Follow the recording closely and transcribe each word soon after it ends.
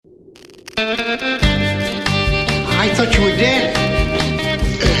I thought you were dead.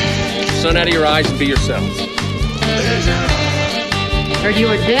 Sun out of your eyes and be yourselves. Heard you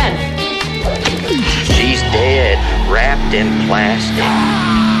were dead. She's dead, wrapped in plastic.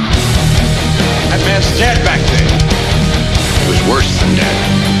 That man's dead back there. It was worse than dead.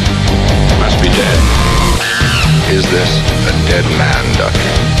 Must be dead. Is this a dead man,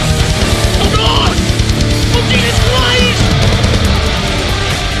 Doctor? Oh God! Oh Jesus Christ!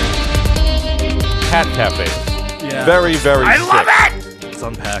 Cat cafes. Yeah. Very, very I sick. love it! Let's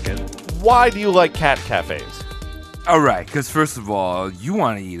unpack it. Why do you like cat cafes? All right, because first of all, you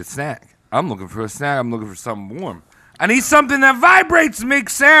want to eat a snack. I'm looking for a snack. I'm looking for something warm. I need something that vibrates,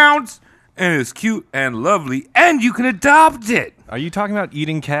 makes sounds, and is cute and lovely, and you can adopt it. Are you talking about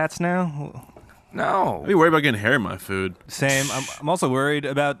eating cats now? No. I'd be worried about getting hair in my food. Same. I'm also worried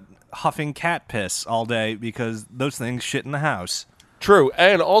about huffing cat piss all day because those things shit in the house. True,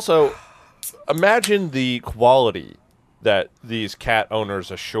 and also, imagine the quality that these cat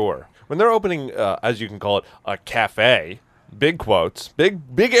owners assure. When they're opening, as you can call it, a cafe, big quotes, big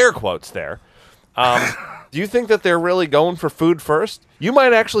air quotes there, do you think that they're really going for food first? You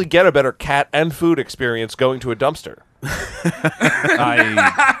might actually get a better cat and food experience going to a dumpster.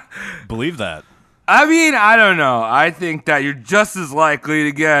 I believe that. I mean, I don't know. I think that you're just as likely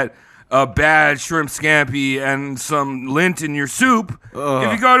to get a bad shrimp scampi and some lint in your soup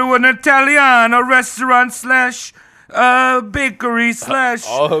if you go to an Italiano restaurant slash bakery slash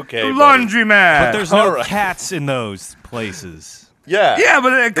laundromat. But there's no cats in those places. Yeah. Yeah,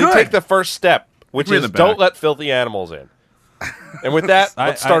 but it They could. take the first step, which Put me in is the back. don't let filthy animals in. And with that,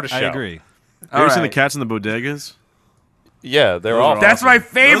 let's start a show. I agree. You ever seen the right. cats in the bodegas? Yeah, they're Those all. are That's awesome. my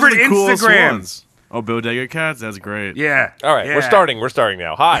favorite Those are the coolest Instagram. ones. Oh, bodega cats? That's great. Yeah. All right, yeah. we're starting. We're starting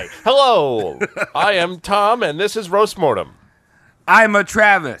now. Hi. Hello. I am Tom, and this is Roast Mortem. I'm a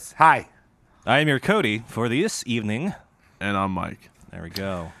Travis. Hi. I am your Cody for this evening. And I'm Mike. There we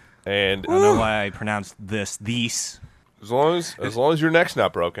go. And I don't know why I pronounced these. as long as your neck's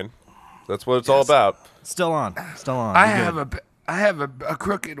not broken, that's what it's all about. Still on. I have a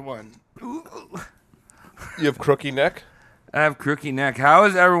crooked one. Ooh. You have crooky neck? I have crooked neck. How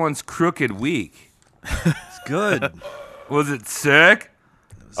is everyone's crooked week? It's good. Was it sick?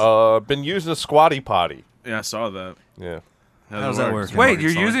 Been using a squatty potty. Yeah, I saw that. Yeah. How does that work? Wait, you're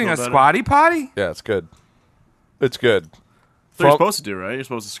using a squatty potty? Yeah, it's good. It's good. That's what you're supposed to do, right? You're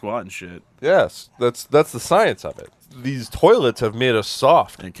supposed to squat and shit. Yes, that's the science of it. These toilets have made us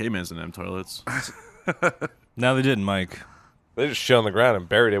soft. And caveman's in them toilets. No, they didn't, Mike. They just shit on the ground and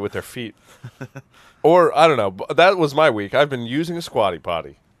buried it with their feet. Or, I don't know. That was my week. I've been using a squatty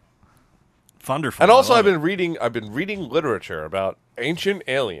potty. Thunderful. And also I I've love been reading literature about ancient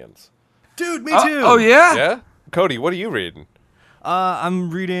aliens. Dude, me too. Oh, yeah? Yeah? Cody, what are you reading?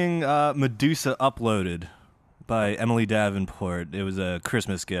 I'm reading Medusa Uploaded by Emily Davenport. It was a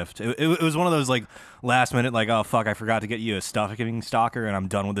Christmas gift. It was one of those, like, last minute, like, oh, fuck, I forgot to get you a stocking stalker, and I'm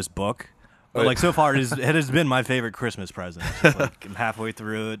done with this book. But, like, so far, it has been my favorite Christmas present. Like, I'm halfway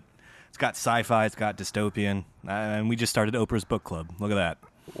through it. It's got sci-fi, it's got dystopian, and we just started Oprah's book club. Look at that.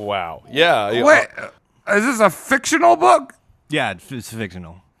 Wow. Yeah. Wait, is this a fictional book? Yeah, it's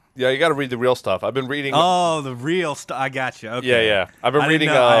fictional. Yeah, you got to read the real stuff. I've been reading. Oh, the real stuff. I got you. Okay. Yeah. I've been I reading.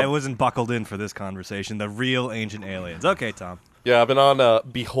 didn't know, I wasn't buckled in for this conversation. The real ancient aliens. Okay, Tom. Yeah, I've been on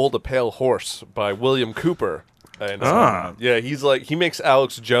 "Behold a Pale Horse" by William Cooper. And yeah, he makes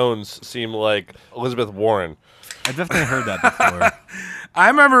Alex Jones seem like Elizabeth Warren. I've definitely heard that before. I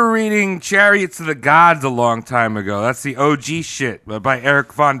remember reading Chariots of the Gods a long time ago. That's the OG shit by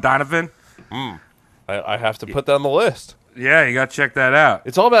Eric Von Donovan. I have to put that on the list. Yeah, you got to check that out.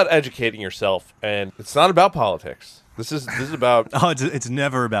 It's all about educating yourself, and it's not about politics. This is about. Oh, it's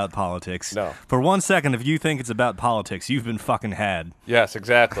never about politics. No. For 1 second, if you think it's about politics, you've been fucking had. Yes,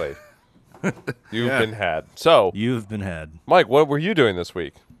 exactly. You've been had. So, You've been had. Mike, what were you doing this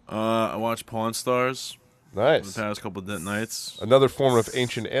week? I watched Pawn Stars Nice. the past couple of nights. Another form of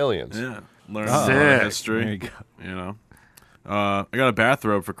ancient aliens. Yeah. Learned Oh. about history. There you go. You know. I got a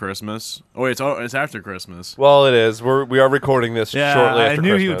bathrobe for Christmas. Oh wait, it's after Christmas. Well, it is. We are recording this Yeah, shortly I after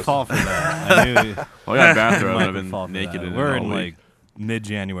knew Christmas. he would fall for that. I knew Well, I got a bathrobe. Mike I've would fall been for naked that. in it We're all in week. like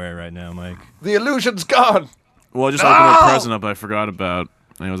mid-January right now, Mike. The illusion's gone. Well, I just opened a present up I forgot about,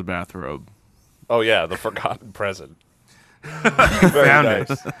 and it was a bathrobe. Oh yeah, the forgotten present. Very Found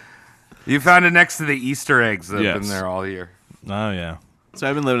nice. You found it next to the Easter eggs that have Yes. been there all year. Oh, yeah. So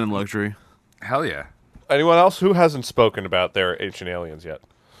I've been living in luxury. Hell yeah. Anyone else who hasn't spoken about their ancient aliens yet?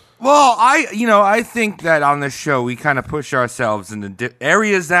 Well, I think that on this show we kind of push ourselves into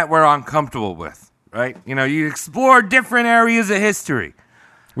areas that we're uncomfortable with, right? You explore different areas of history.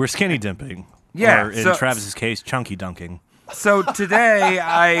 We're skinny dipping. Yeah, Or in so- Travis's case, chunky dunking. So today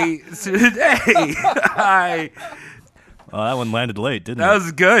I Oh, that one landed late, didn't that it?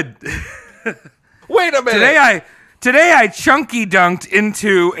 was good. Wait a minute. Today I chunky dunked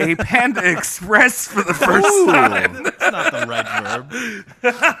into a Panda Express for the first time. That's not the right verb.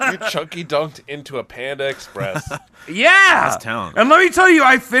 You chunky dunked into a Panda Express. Yeah. That's talent. And let me tell you,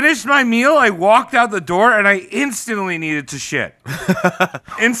 I finished my meal, I walked out the door, and I instantly needed to shit.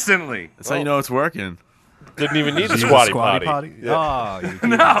 Instantly. That's how you know it's working. Didn't even need a squatty potty. Oh, you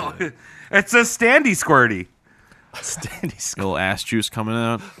No. It's a standy squirty. standy Little ass juice coming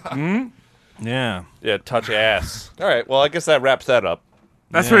out. Yeah. Yeah, touch ass. All right, well, I guess that wraps that up.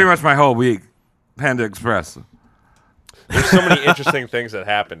 That's pretty much my whole week. Panda Express. There's so many interesting things that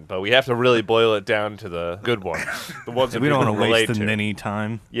happen, but we have to really boil it down to the good ones. The ones that We don't want want to waste the ninny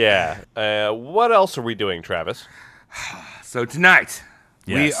time. Yeah. What else are we doing, Travis? So tonight,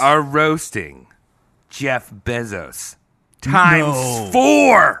 we Yes. are roasting Jeff Bezos times No.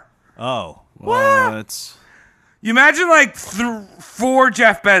 4. Oh. What? You imagine like 4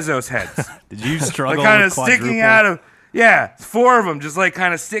 Jeff Bezos heads. Did you Like struggle kind with of sticking quadruple? out of, yeah, 4 of them just like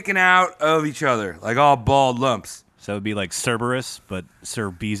kind of sticking out of each other, like all bald lumps. So it'd be like Cerberus, but Sir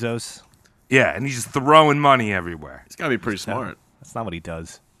Bezos. Yeah, and he's just throwing money everywhere. He's got to be pretty smart. That's not what he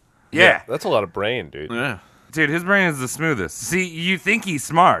does. Yeah. That's a lot of brain, dude. Yeah. Dude, his brain is the smoothest. See, you think he's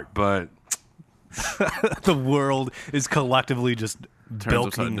smart, but The world is collectively just bilking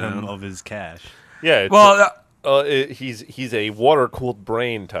upside him down. of his cash. Yeah. It's well, he's a water-cooled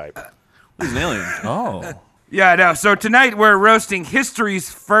brain type. He's an alien. Oh. yeah, no. So tonight we're roasting history's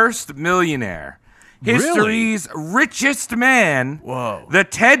first millionaire, history's richest man, Whoa. the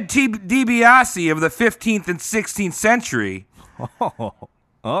Ted DiBiase of the 15th and 16th century,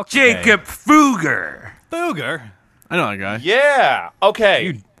 Okay. Jacob Fugger. Fugger. I know that guy. Yeah.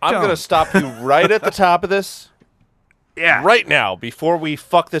 Okay. I'm don't. going to stop you right at the top of this. Yeah. Right now, before we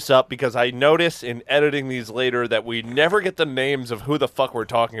fuck this up, because I notice in editing these later that we never get the names of who the fuck we're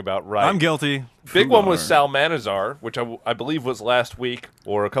talking about right. I'm guilty. Big one was Salmanazar, which I believe was last week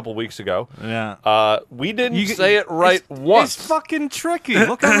or a couple weeks ago. Yeah. We didn't say it right it's, once. It's fucking tricky.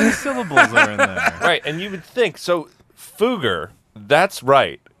 Look how many syllables are in there. Right, and you would think so. Fugger, that's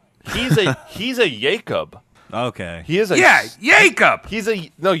right. He's a Jacob. Okay. He is a Yeah, Jacob.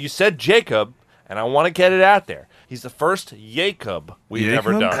 No, you said Jacob, and I want to get it out there. He's the first Jacob we've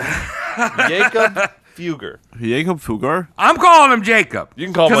ever Jacob? done. Jacob Fugger. Jacob Fugger? I'm calling him Jacob. You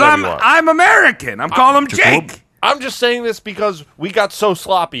can call him because whatever you want. I'm American. I'm calling him Jacob. Jake. I'm just saying this because we got so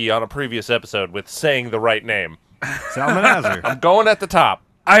sloppy on a previous episode with saying the right name. Salmanazar. I'm going at the top.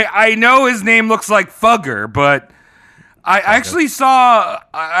 I know his name looks like Fugger, but I actually saw,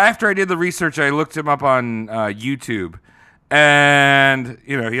 after I did the research, I looked him up on YouTube, and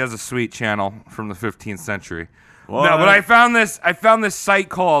he has a sweet channel from the 15th century. What? No, but I found this site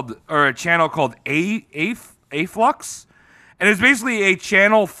a channel called Aflux, and it's basically a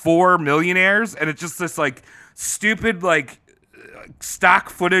channel for millionaires, and it's just this like stupid like stock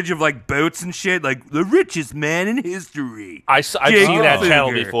footage of like boats and shit, like the richest man in history. I've Jacob seen that channel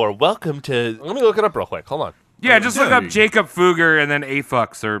Fugger. before. Welcome to. Let me look it up real quick. Hold on. Yeah, just look up Dude. Jacob Fugger and then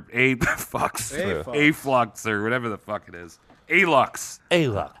Aflux or Aflux or whatever the fuck it is. Alux.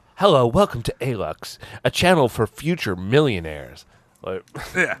 Alux. Hello, welcome to Alux, a channel for future millionaires. Like,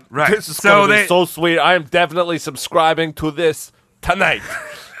 Yeah, right. this is gonna be they, so sweet. I am definitely subscribing to this tonight.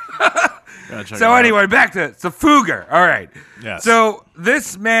 Gotta check it So out. anyway, back to Fugger. All right. Yes. So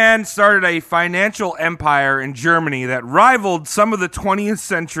this man started a financial empire in Germany that rivaled some of the 20th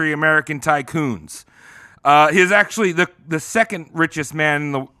century American tycoons. He's actually the second richest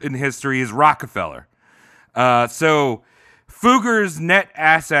man in history is Rockefeller. So Fugger's net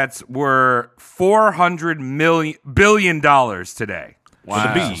assets were $400 billion today.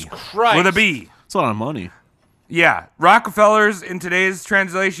 Wow. B. Christ. With a B. That's a lot of money. Yeah, Rockefeller's in today's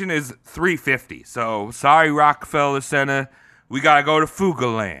translation is 350. So sorry, Rockefeller Center, we gotta go to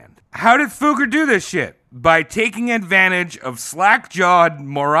Fugger land. How did Fugger do this shit? By taking advantage of slack-jawed,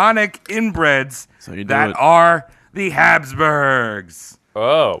 moronic inbreds So you do that it. are the Habsburgs.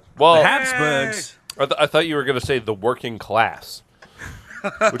 Oh, well, Habsburgs. I thought you were going to say the working class,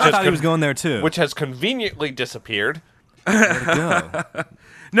 which I thought he was going there too. which has conveniently disappeared. Go.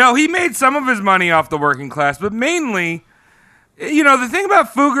 No, he made some of his money off the working class, but mainly, the thing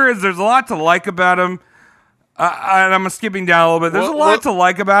about Fugger is there's a lot to like about him. And I'm skipping down a little bit. There's a lot to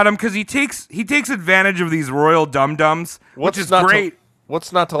like about him because he takes advantage of these royal dum-dums, which is great.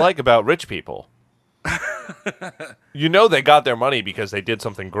 What's not to like about rich people? They got their money because they did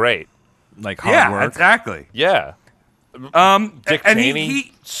something great. Like hard Yeah, work. exactly. Yeah. Dick and Cheney,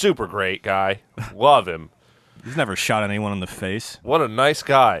 he super great guy. Love him. He's never shot anyone in the face. What a nice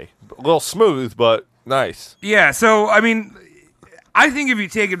guy. A little smooth, but nice. yeah. So I mean, I think if you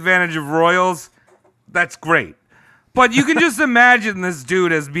take advantage of royals, that's great. But you can just imagine this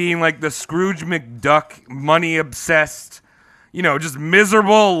dude as being like the Scrooge McDuck, money obsessed, just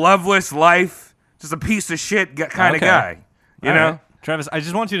miserable, loveless life, just a piece of shit kind of Okay. guy. You All know? right. Travis, I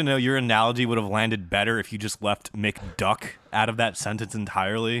just want you to know your analogy would have landed better if you just left McDuck out of that sentence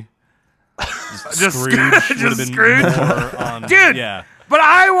entirely. Just Scrooge would have just been Scrooge. more on. Dude, Yeah. but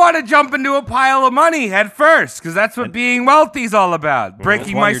I want to jump into a pile of money head first because that's what being wealthy's all about.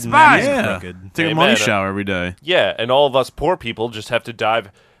 Breaking why my your neck spine. is Yeah. crooked. Take a Amen. money shower every day. Yeah, and all of us poor people just have to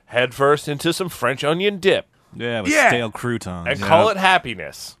dive headfirst into some French onion dip Yeah, with Yeah. stale croutons. and call it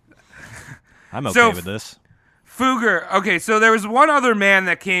happiness. I'm okay So- with this. Fugger. Okay, so there was one other man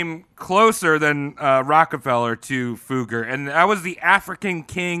that came closer than Rockefeller to Fugger, and that was the African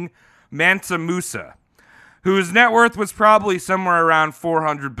king Mansa Musa, whose net worth was probably somewhere around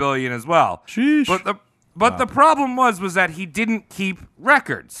 400 billion as well. Sheesh. But the problem was that he didn't keep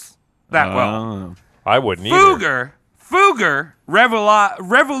records that well. I wouldn't either. Fugger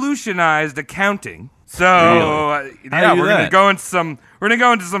revolutionized accounting. So How do you do we're gonna that? go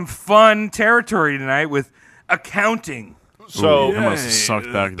into some fun territory tonight with accounting. So I must have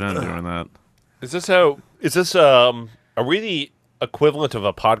sucked back then doing that. is this are we the equivalent of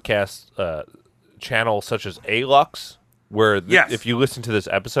a podcast channel such as Alux, where Yes. if you listen to this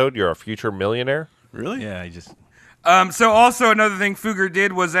episode, you're a future millionaire? Really? Yeah, I just. So also another thing Fugger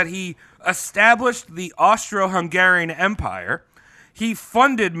did was that he established the Austro-Hungarian Empire. He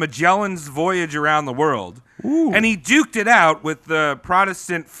funded Magellan's voyage around the world, and he duked it out with the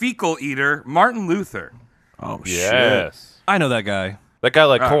Protestant fecal eater Martin Luther. Oh, shit. Yes. I know that guy. That guy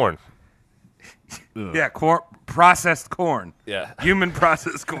like corn. Yeah, processed corn. Yeah. Human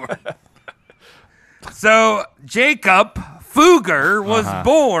processed corn. So Jacob Fugger was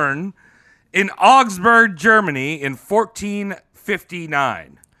born in Augsburg, Germany in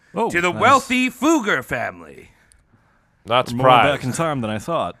 1459 Oh, to the nice. wealthy Fugger family. Not We're more back in surprised. time than I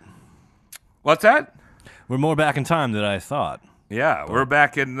thought. What's that? We're more back in time than I thought. Yeah, we're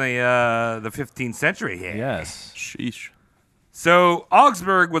back in the 15th century here. Yes. Sheesh. So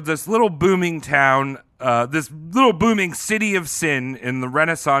Augsburg was this little booming town, this little booming city of sin in the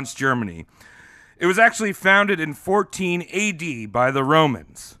Renaissance Germany. It was actually founded in 14 AD by the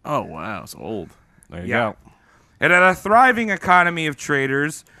Romans. Oh, wow. It's old. There you Yeah. go. It had a thriving economy of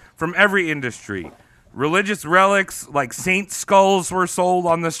traders from every industry. Religious relics like saint skulls were sold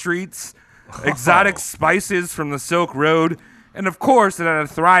on the streets, exotic spices from the Silk Road, and of course it had a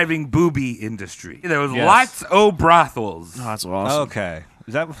thriving booby industry. There was Yes. lots of brothels. Oh, that's awesome. Okay.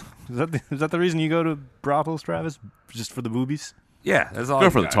 Is that the reason you go to brothels, Travis? Just for the boobies? Yeah, that's all. Go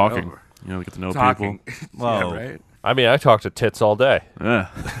you for the got. talking. Over. Get to know Talking. people. Whoa. Yeah, right. I mean, I talk to tits all day. Yeah.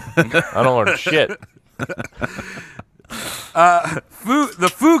 I don't learn shit.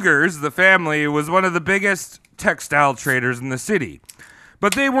 The Fuggers, the family, was one of the biggest textile traders in the city.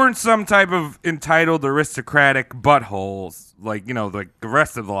 But they weren't some type of entitled aristocratic buttholes like the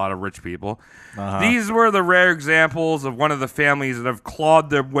rest of a lot of rich people. These were the rare examples of one of the families that have clawed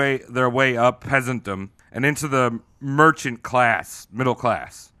their way up peasantdom and into the merchant class, middle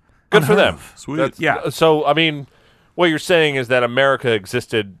class. Good for them. Sweet. Yeah. So, I mean, what you're saying is that America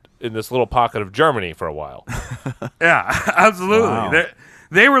existed in this little pocket of Germany for a while. Yeah, absolutely. Wow.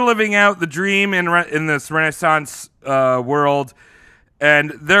 They were living out the dream in this Renaissance world,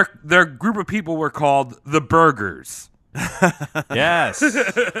 and their group of people were called the Burghers. Yes.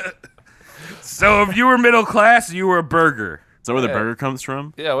 So if you were middle class, you were a burger. Is that where the burger comes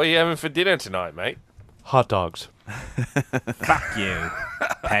from? Yeah, what are you having for dinner tonight, mate? Hot dogs. Fuck you,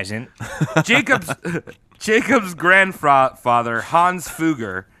 peasant. Jacob's grandfather, Hans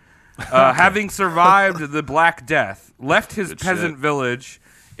Fugger, having survived the Black Death, left his peasant village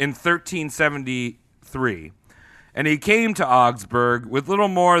in 1373, and he came to Augsburg with little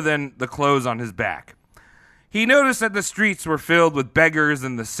more than the clothes on his back. He noticed that the streets were filled with beggars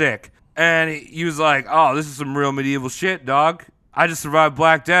and the sick, and he was like, "Oh, this is some real medieval shit, dog. I just survived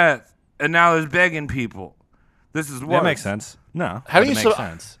Black Death, and now there's begging people. This is That what makes sense. No. How do but you it makes so-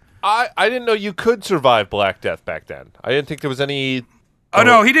 sense? I didn't know you could survive Black Death back then. I didn't think there was any. Oh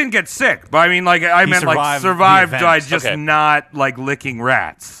no, he didn't get sick. But I mean, I meant survived the survived event. by just Okay. not licking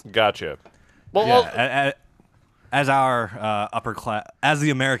rats. Gotcha. Well, Yeah, as our upper class, as the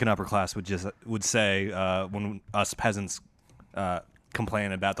American upper class would say when us peasants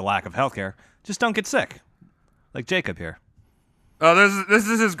complain about the lack of healthcare, just don't get sick, like Jacob here. Oh, this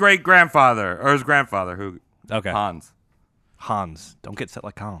is his great grandfather or his grandfather who Okay. Hans. Hans. Don't get sick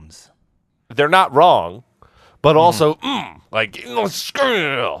like Hans. They're not wrong, but also, like,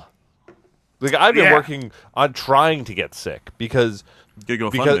 screw. Like, I've been working on trying to get sick because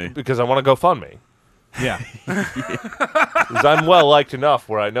I want to go fund me. Yeah. Because I'm well liked enough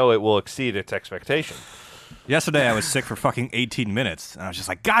where I know it will exceed its expectation. Yesterday I was sick for fucking 18 minutes, and I was just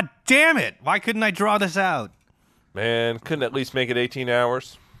like, God damn it! Why couldn't I draw this out? Man, couldn't at least make it 18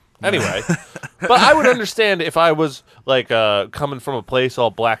 hours? Anyway, but I would understand if I was, like, coming from a place all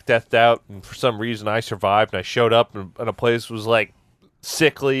Black Deathed out, and for some reason I survived, and I showed up, and a place was, like,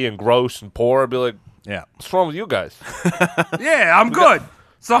 sickly and gross and poor. I'd be like, Yeah. what's wrong with you guys? Yeah, I'm good.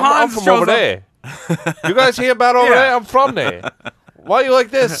 So I'm Hans from shows over up. there. You guys hear about over there? I'm from there. Why you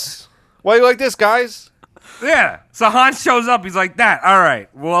like this? Why you like this, guys? Yeah. So Hans shows up. He's like, that. All right.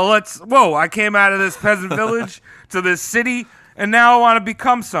 Well, I came out of this peasant village to this city, and now I want to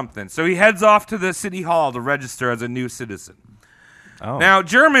become something. So he heads off to the city hall to register as a new citizen. Oh. Now,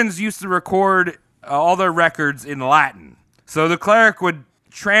 Germans used to record all their records in Latin. So the cleric would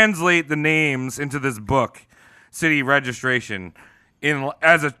translate the names into this book, city registration,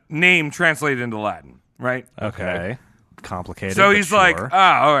 as a name translated into Latin, right? Okay. Complicated. So but he's like, sure.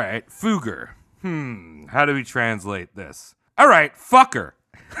 all right, Fugger. How do we translate this? All right, fucker.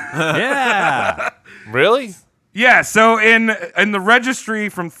 Yeah. Really? Yeah, so in the registry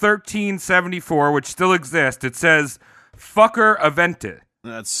from 1374, which still exists, it says fucker avente,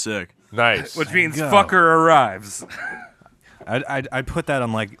 That's sick. Nice. which means go. fucker arrives. I'd put that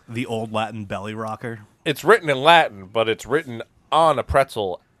on like the old Latin belly rocker. It's written in Latin, but it's written on a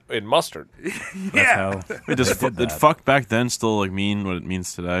pretzel in mustard. Yeah. That's how Wait, did fuck back then still like mean what it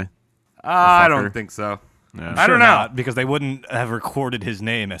means today? I fucker. don't think so. Yeah. I don't know. Not, because they wouldn't have recorded his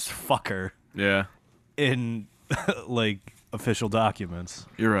name as fucker Yeah, in like official documents.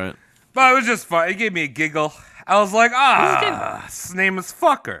 you're right. But it was just fun. It gave me a giggle. I was like, his name is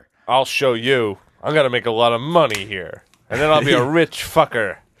fucker. I'll show you. I'm going to make a lot of money here. And then I'll be a rich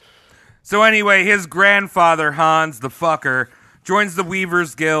fucker. So anyway, his grandfather, Hans the fucker, joins the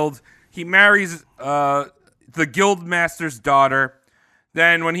Weavers Guild. He marries the guildmaster's daughter.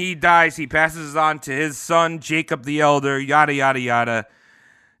 Then when he dies, he passes it on to his son, Jacob the Elder, yada, yada, yada.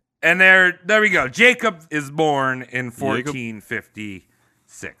 And there we go. Jacob is born in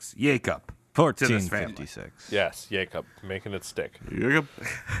 1456. Jacob. To this family. 1456. Yes, Jacob, making it stick. Yep.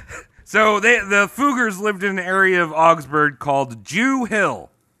 So the Fuggers lived in an area of Augsburg called Jew Hill.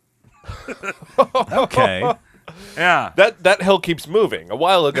 Okay. Yeah. That hill keeps moving. A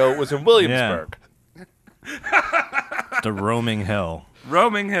while ago, it was in Williamsburg. The roaming hill.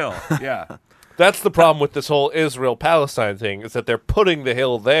 Roaming Hill. Yeah. That's the problem with this whole Israel-Palestine thing, is that they're putting the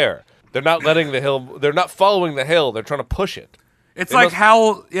hill there. They're not letting the hill, they're not following the hill, they're trying to push it. It's It like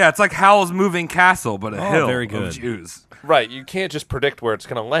must- it's like Howl's Moving Castle, but a hill very of good. Jews. Right, you can't just predict where it's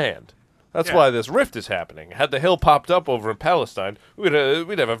going to land. That's Yeah. why this rift is happening. Had the hill popped up over in Palestine, we'd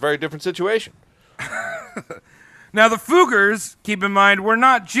have a very different situation. Now, the Fuggers, keep in mind, were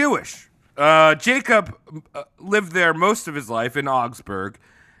not Jewish. Jacob lived there most of his life in Augsburg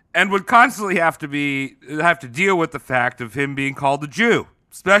and would constantly have to deal with the fact of him being called a Jew,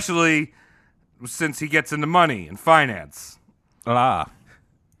 especially since he gets into money and finance. Ah.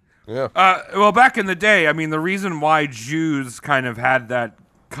 Yeah. Well, back in the day, I mean, the reason why Jews kind of had that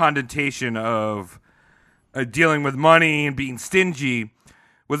connotation of dealing with money and being stingy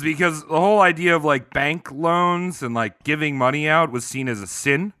was because the whole idea of like bank loans and like giving money out was seen as a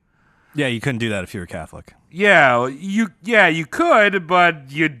sin. Yeah, you couldn't do that if you were Catholic. Yeah, you could, but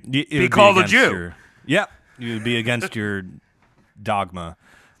you'd It be would called a against Jew. Yep. You would be against your dogma.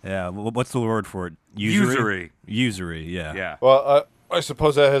 Yeah. What's the word for it? Usury. Usury. Yeah. Yeah. Well, I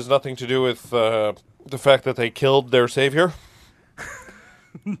suppose that has nothing to do with the fact that they killed their savior.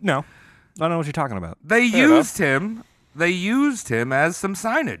 No, I don't know what you're talking about. They used him. They used him as some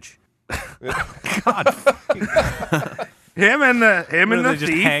signage. Him and the they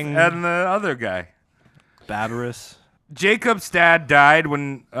just thief hang- and the other guy. Barbarous. Jacob's dad died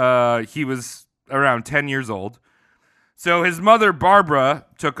when he was around 10 years old. So his mother, Barbara,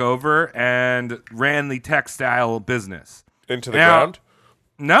 took over and ran the textile business. Into the Now- ground?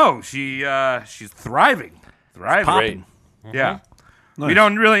 No, she's thriving. Thriving. Great. Yeah. We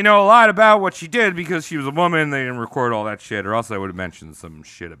don't really know a lot about what she did because she was a woman. They didn't record all that shit, or else I would have mentioned some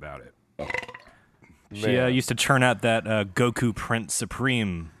shit about it. She Man. used to churn out that Goku Print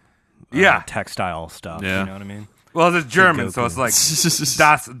Supreme textile stuff. Yeah. You know what I mean? Well, it's German, Goku. so it's like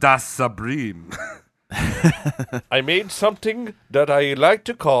das Supreme. I made something that I like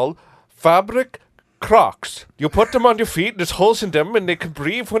to call fabric Crocs. You put them on your feet, there's holes in them, and they can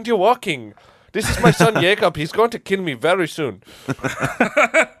breathe when you're walking. This is my son Jacob. He's going to kill me very soon.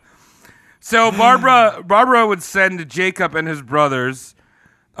 So Barbara would send Jacob and his brothers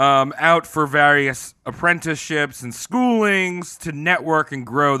out for various apprenticeships and schoolings to network and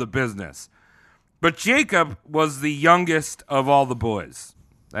grow the business. But Jacob was the youngest of all the boys.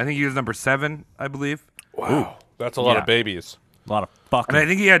 I think he was number 7, I believe. Wow. That's a lot of babies. A lot of fucking. And I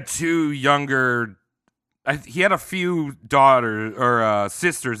think he had 2 younger. He had a few daughters or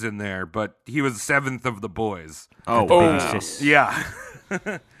sisters in there, but he was 7th of the boys. Oh, wow. Yeah.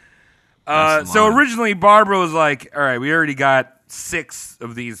 So originally, Barbara was like, "All right, we already got 6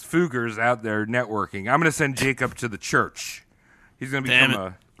 of these Fuggers out there networking. I'm going to send Jacob to the church. He's going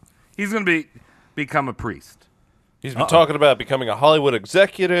to become a priest." He's been talking about becoming a Hollywood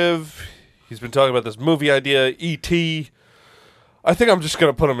executive. He's been talking about this movie idea, E.T. I think I'm just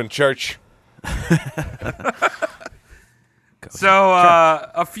going to put him in church. So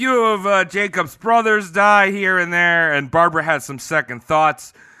a few of Jacob's brothers die here and there, and Barbara has some second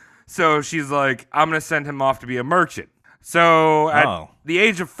thoughts. So she's like, I'm going to send him off to be a merchant. So at the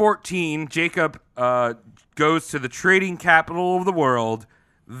age of 14, Jacob goes to the trading capital of the world,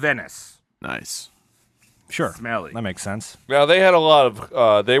 Venice. Nice. Sure. Smelly. That makes sense. Now, they had a lot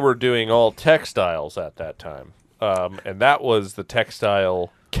of, they were doing all textiles at that time. And that was the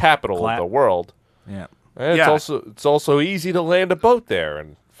textile capital of the world. Yeah. And it's also easy to land a boat there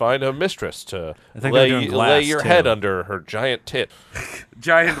and find a mistress to lay your head under her giant tit.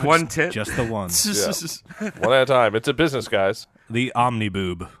 Giant one tit? Just the one. One at a time. It's a business, guys. The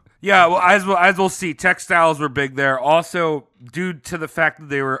omniboob. Yeah, well, as we'll see, textiles were big there. Also, due to the fact that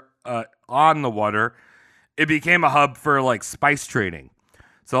they were on the water, it became a hub for like spice trading.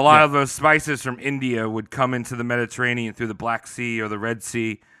 So a lot of those spices from India would come into the Mediterranean through the Black Sea or the Red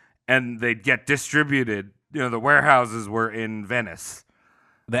Sea, and they'd get distributed. You know, the warehouses were in Venice.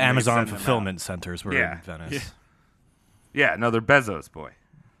 The Amazon fulfillment centers were in Venice. Yeah, another Bezos boy.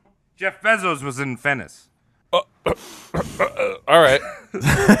 Jeff Bezos was in Venice. All right.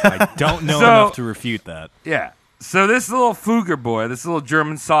 I don't know enough to refute that. Yeah. So this little Fugger boy, this little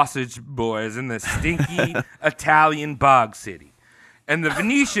German sausage boy, is in this stinky Italian bog city. And the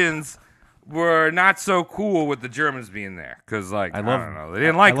Venetians were not so cool with the Germans being there. Because, like, I don't know, they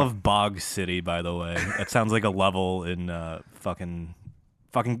didn't like them. I love Bog City, by the way. That sounds like a level in fucking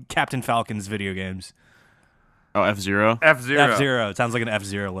Captain Falcon's video games. Oh, F-Zero? F-Zero. It sounds like an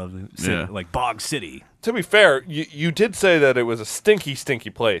F-Zero level. Like Bog City. To be fair, you did say that it was a stinky, stinky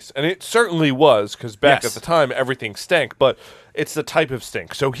place. And it certainly was, because back at the time, everything stank. But it's the type of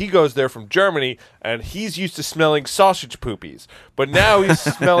stink. So he goes there from Germany, and he's used to smelling sausage poopies. But now he's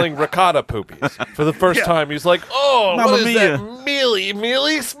smelling ricotta poopies. For the first time, he's like, oh, Mamma what is mia. that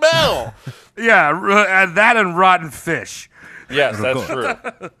mealy smell? Yeah, that and rotten fish. Yes, that's true.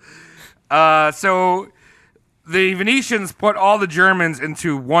 So the Venetians put all the Germans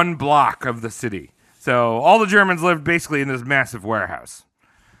into one block of the city. So all the Germans lived basically in this massive warehouse.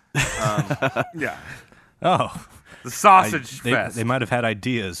 Yeah. Oh. The sausage fest. They might have had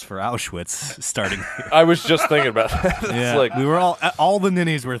ideas for Auschwitz starting here. I was just thinking about that. Yeah, like, we were all the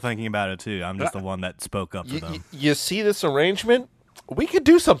ninnies were thinking about it too. I'm just the one that spoke up to them. You see this arrangement? We could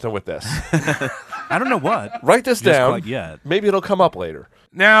do something with this. I don't know what. Write this Just down. quite yet. Maybe it'll come up later.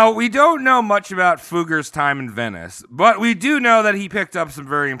 Now, we don't know much about Fugger's time in Venice, but we do know that he picked up some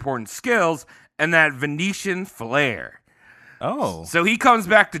very important skills and that Venetian flair. Oh. So he comes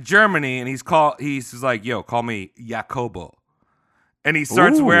back to Germany and he's like, yo, call me Jacobo. And he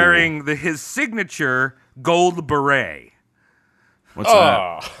starts wearing his signature gold beret. What's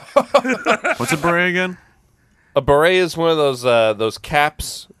that? What's a beret again? A beret is one of those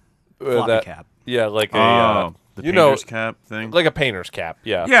caps. Floppy cap. Yeah, like the painter's cap thing? Like a painter's cap,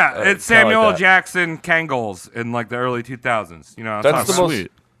 yeah. Yeah, it's Samuel like that. Jackson Kangles in like the early 2000s. You know, That's the most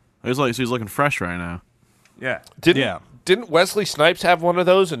Sweet. He's looking fresh right now. yeah. Didn't Wesley Snipes have one of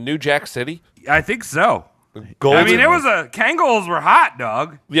those in New Jack City? I think so. Golden I mean, Kangles were hot,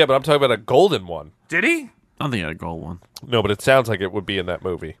 dog. Yeah, but I'm talking about a golden one. Did he? I don't think he had a gold one. No, but it sounds like it would be in that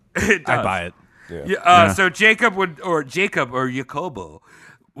movie. It does. I buy it. Yeah, so Jacob or Jacobo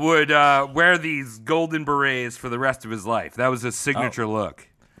would wear these golden berets for the rest of his life. That was his signature look.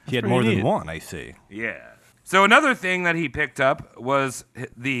 He had more than one, I see. Yeah. So another thing that he picked up was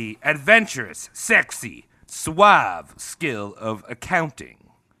the adventurous, sexy, suave skill of accounting.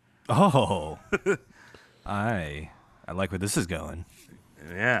 Oh. I like where this is going.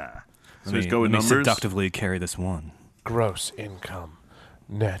 Yeah. So he's going let me numbers? seductively carry this one. Gross income.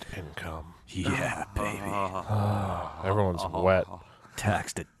 Net income. Yeah, baby. Everyone's wet.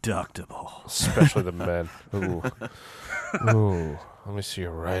 Tax deductible. Especially the men. Ooh. Let me see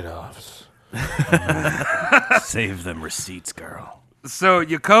your write-offs. Save them receipts, girl. So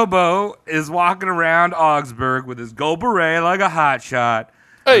Jacobo is walking around Augsburg with his gold beret like a hotshot.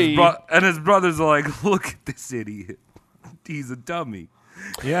 Hey. And his brothers are like, look at this idiot. He's a dummy.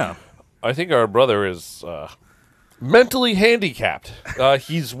 Yeah. I think our brother is mentally handicapped.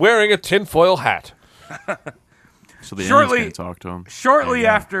 He's wearing a tinfoil hat. So the Shortly- aliens can't talk to him. Shortly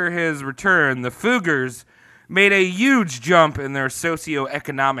after his return, the Fuggers made a huge jump in their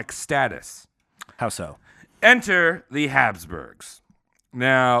socioeconomic status. How so? Enter the Habsburgs.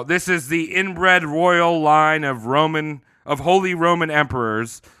 Now, this is the inbred royal line of Holy Roman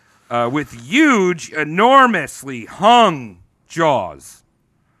emperors with huge, enormously hung jaws.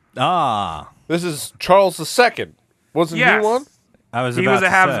 Ah. This is Charles II. Wasn't Yes. he one? I was He about was a to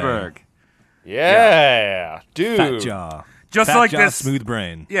Habsburg. Yeah, dude. Say, fat jaw. Just Fat like jaw, this. smooth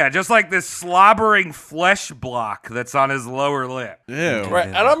brain. Yeah, just like this slobbering flesh block that's on his lower lip. Ew. Right,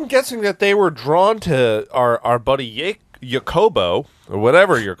 and I'm guessing that they were drawn to our buddy Jacobo, or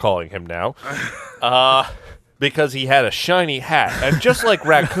whatever you're calling him now, because he had a shiny hat, and just like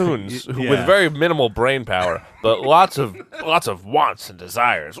raccoons Yeah. with very minimal brain power, but lots of wants and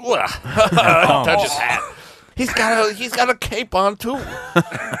desires. Touch his hat. He's got a cape on too.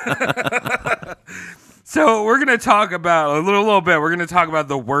 So we're gonna talk about a little bit. We're gonna talk about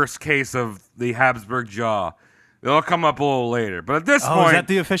the worst case of the Habsburg jaw. It'll come up a little later, but at this Oh, point, is that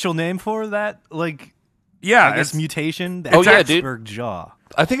the official name for that? Like, yeah, I guess it's- mutation? The Oh, yeah, dude. Habsburg jaw.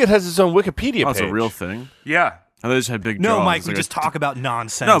 I think it has its own Wikipedia Oh, it's page. a real thing. yeah. I thought they just had big No, jaws. Mike, It's we like just talk about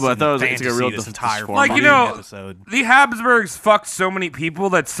nonsense. No, but I and thought it was like a fantasy real this dis- entire disformity. Like, you fucking know, episode. the Habsburgs fucked so many people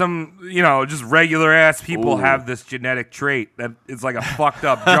that some, just regular ass people Ooh. have this genetic trait that it's like a fucked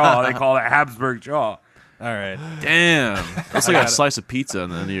up jaw. They call it Habsburg jaw. All right. Damn. That's like a slice of pizza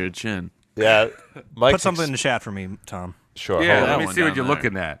on the end of your chin. Yeah, Mike. Put something in the chat for me, Tom. Sure. Yeah, hold let on. me one see what down you're there.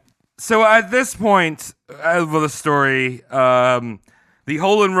 looking at. So at this point of the story, the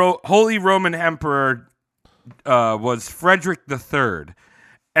Holy Roman Emperor was Frederick III,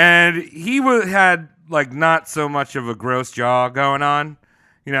 and he had like not so much of a gross jaw going on.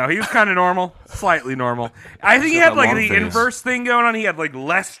 He was kind of normal, slightly normal. I think he got had that like long the face. inverse thing going on. He had like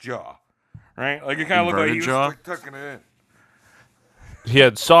less jaw, right? Like it kind of looked like he was Inverted like, tucking it in. He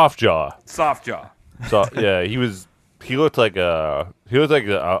had soft jaw. Soft jaw. So yeah, he looked like a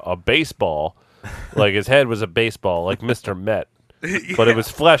baseball. Like his head was a baseball, like Mr. Met. But it was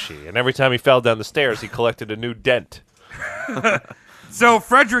fleshy, and every time he fell down the stairs, he collected a new dent. So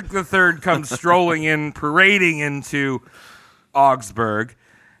Frederick III comes strolling in, parading into Augsburg,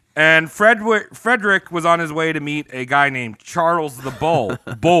 and Frederick was on his way to meet a guy named Charles the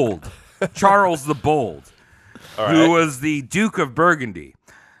Bold. Charles the Bold, who was the Duke of Burgundy.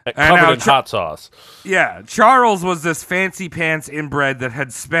 Covered in hot sauce. Yeah, Charles was this fancy pants inbred that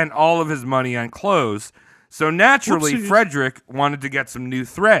had spent all of his money on clothes. So naturally, Whoopsies. Frederick wanted to get some new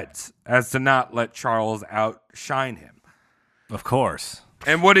threads as to not let Charles outshine him. Of course.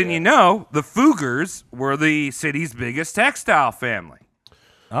 And wouldn't you know, the Fuggers were the city's biggest textile family.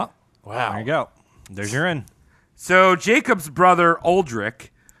 Oh, Wow. there you go. There's your in. So Jacob's brother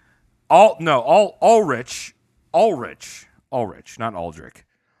Ulrich, not Aldrich.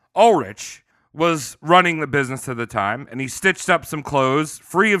 Ulrich was running the business at the time, and he stitched up some clothes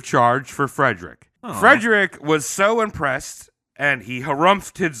free of charge for Frederick. Frederick was so impressed, and he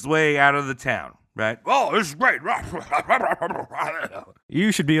harumphed his way out of the town. Right? Oh, this is great.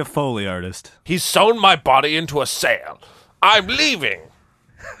 You should be a Foley artist. He's sewn my body into a sail. I'm leaving.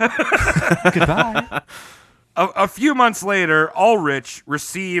 Goodbye. A few months later, Ulrich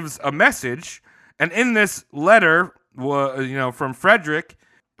receives a message, and in this letter, from Frederick,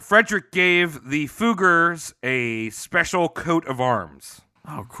 Frederick gave the Fuggers a special coat of arms.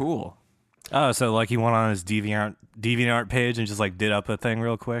 Oh, cool. Oh, so like he went on his DeviantArt page and just like did up a thing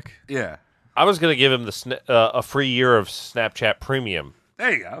real quick. Yeah. I was gonna give him a free year of Snapchat Premium.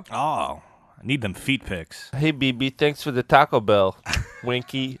 There you go. Oh, I need them feet pics. Hey, BB, thanks for the Taco Bell.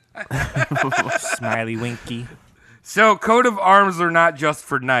 Winky. Smiley winky. So, coat of arms are not just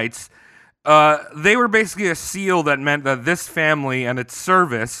for knights. They were basically a seal that meant that this family and its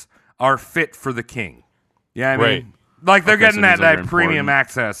service are fit for the king. Yeah, I mean, Right. like they're Okay, getting so these that are premium important.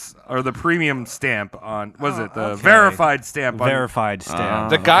 access or the premium stamp on. Was it the okay. verified stamp? On, Verified stamp.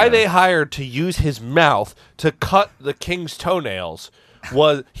 The guy they hired to use his mouth to cut the king's toenails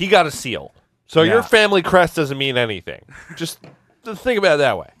he got a seal. So Yeah. your family crest doesn't mean anything. Just think about it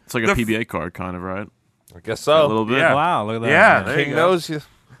that way. It's like a PBA card, kind of, right? I guess so. A little bit. Yeah. Wow, look at that. Yeah, man. there you King go. knows you.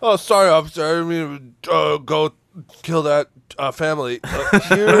 Oh, sorry, officer. I didn't mean to go kill that family.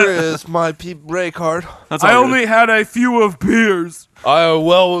 Here is my Ray card. That's I all only had a few of beers. I am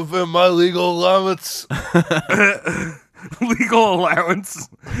well within my legal limits. Legal allowance.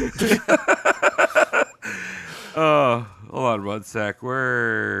 Oh, hold on one sec.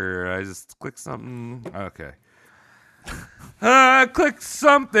 Where I just click something. Okay. Click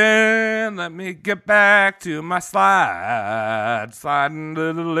something. Let me get back to my slide. Sliding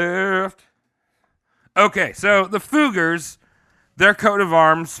to the left. Okay, so the Fuggers, their coat of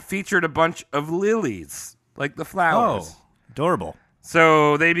arms featured a bunch of lilies, like the flowers. Oh, adorable.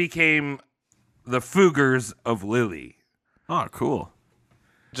 So they became the Fuggers of Lily. Oh, cool.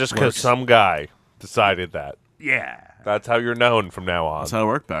 Just because some guy decided that. Yeah. That's how you're known from now on. That's how it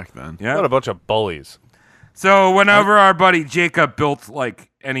worked back then. Yeah. What a bunch of bullies. So whenever our buddy Jacob built like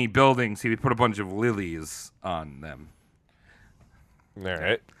any buildings, he would put a bunch of lilies on them. All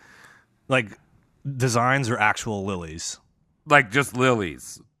right. Like designs or actual lilies? Like just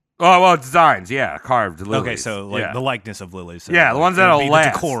lilies. Oh, well, designs, yeah, carved lilies. Okay, so like yeah. the likeness of lilies. So Yeah, the like, ones it would that'll be the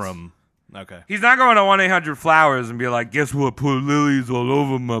last. decorum. Okay. He's not going to 1-800-Flowers and be like, guess what? Put lilies all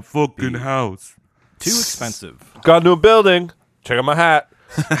over my fucking house. Too expensive. Got a new building. Check out my hat.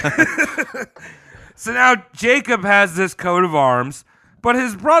 So now Jacob has this coat of arms, but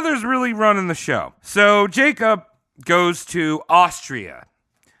his brother's really running the show. So Jacob goes to Austria.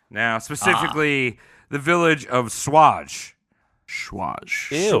 Now, specifically, the village of Schwaz.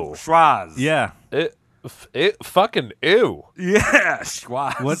 Schwaz. Ew. Schwaz. Yeah. It fucking ew. Yeah,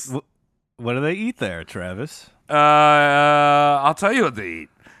 Schwaz. What do they eat there, Travis? I'll tell you what they eat.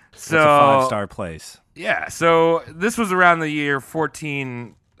 So, It's a 5-star place. Yeah, so this was around the year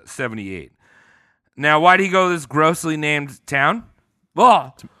 1478. Now, why did he go to this grossly named town?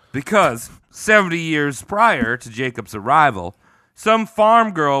 Well, because 70 years prior to Jacob's arrival, some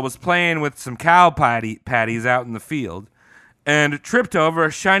farm girl was playing with some cow patties out in the field and tripped over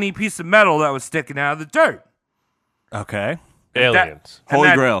a shiny piece of metal that was sticking out of the dirt. Okay. Aliens.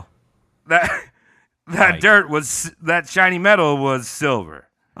 Holy Grail. That shiny metal was silver.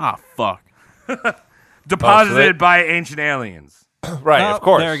 Ah, fuck. Deposited by ancient aliens. Right, Oh, of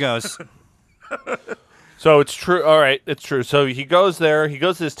course. There it goes. So it's true. All right, it's true. So he goes there. He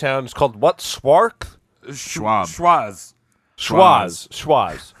goes to this town. It's called what? Schwark? Schwab. Schwaz.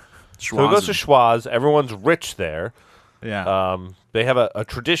 Schwaz. So he goes to Schwaz. Everyone's rich there. Yeah. They have a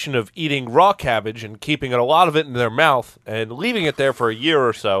tradition of eating raw cabbage and keeping a lot of it in their mouth and leaving it there for a year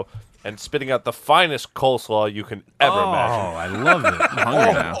or so and spitting out the finest coleslaw you can ever imagine. I love it. I'm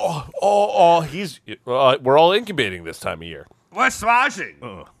hungry now. We're all incubating this time of year. What's swashing?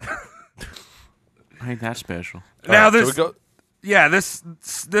 Ain't that special. Now All right, this, so we go-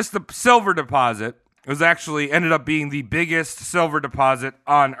 the silver deposit was actually ended up being the biggest silver deposit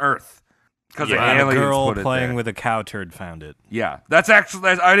on Earth because the And a aliens girl put it playing there. with a cow turd found it. Yeah, that's actually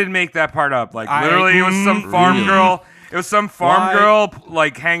I didn't make that part up. Like I- literally, it was some farm really? girl. It was some farm Why? girl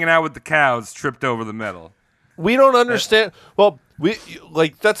like hanging out with the cows, tripped over the metal. We don't understand. Well,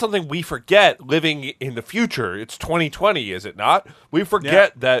 that's something we forget living in the future. It's 2020, is it not? We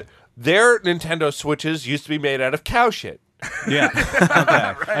forget that their Nintendo Switches used to be made out of cow shit. Yeah.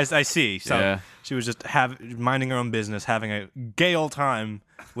 Okay. I see. So Yeah. she was just minding her own business, having a gay old time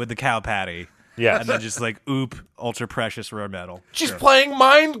with the cow patty. Yes. And then just like, ultra precious rare metal. She's playing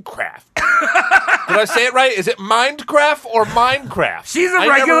Minecraft. Did I say it right? Is it Minecraft or Minecraft? She's a I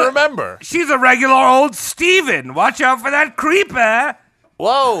regular- never remember. She's a regular old Steven. Watch out for that creeper.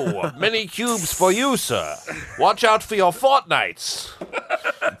 Whoa, many cubes for you, sir. Watch out for your Fortnites.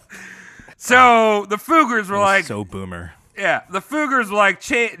 So the Fuggers were like, So boomer. yeah, the Fuggers were like,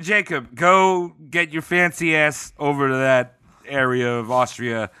 Jacob, go get your fancy ass over to that area of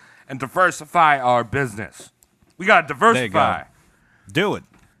Austria and diversify our business. We got to There you go. diversify. Do it.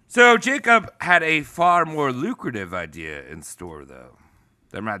 So Jacob had a far more lucrative idea in store, though.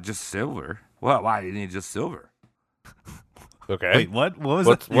 They're not just silver. Well, why do you need just silver? Okay. Wait, what? What was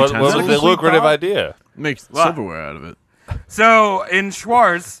What it? was the Complete lucrative thought? idea? Make silverware out of it. So in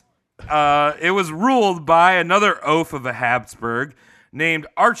Schwarz, it was ruled by another oaf of a Habsburg named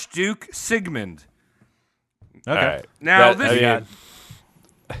Archduke Sigmund. Okay. All right. Now, That- this- I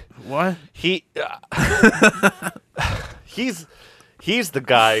mean, What? he's the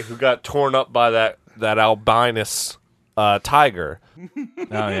guy who got torn up by that albinus tiger, Oh,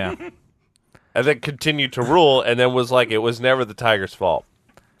 yeah. and then continued to rule, and then was like, it was never the tiger's fault.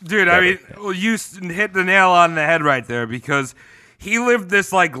 Dude, I mean, well, you hit the nail on the head right there because he lived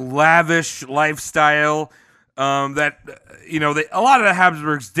this like lavish lifestyle that a lot of the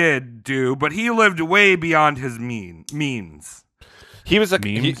Habsburgs did do, but he lived way beyond his means. He was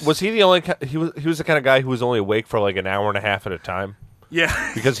memes. was he the only he was the kind of guy who was only awake for like an hour and a half at a time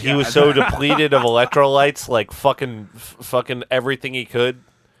Yeah. because he was so depleted of electrolytes, like fucking everything he could.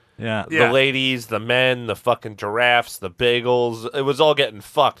 Yeah. Yeah. The ladies, the men, the fucking giraffes, the bagels, it was all getting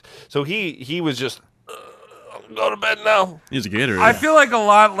fucked. So he was just go to bed now. He's a Gatorade. I feel like a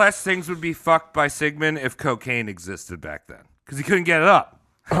lot less things would be fucked by Sigmund if cocaine existed back then, because he couldn't get it up.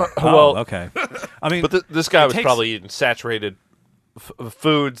 Well, okay. I mean, but this guy was takes- probably eating saturated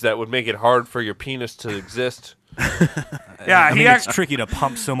foods that would make it hard for your penis to exist. Yeah, I he mean, it's act- tricky to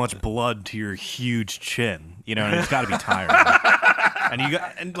pump so much blood to your huge chin, you know, and it's got to be tiring.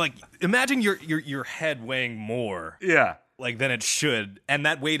 and like, imagine your head weighing more, yeah. like than it should, and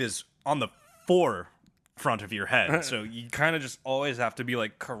that weight is on the forefront of your head, so you kind of just always have to be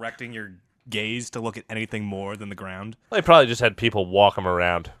like correcting your gaze to look at anything more than the ground. They probably just had people walk him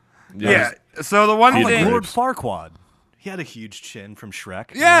around. Yeah. So the one Like thing, Lord Farquaad, he had a huge chin from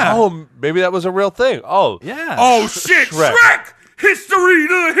Shrek. yeah. Oh, maybe that was a real thing. Oh, Yeah. Oh shit, Shrek. Shrek! History,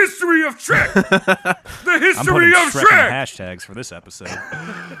 the history of Shrek. The I'm history putting of Shrek in Shrek. hashtags for this episode.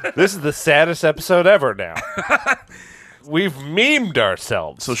 this is the saddest episode ever now. We've memed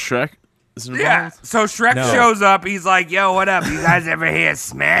ourselves. So Shrek is involved? Yeah. So Shrek No. shows up. He's like, "Yo, what up? You guys ever hear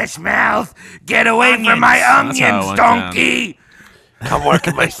Smash Mouth? Get away from my That's how it onions, went down. donkey!" Come work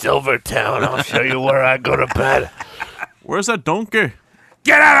in my Silver Town. I'll show you where I go to bed. Where's that donkey?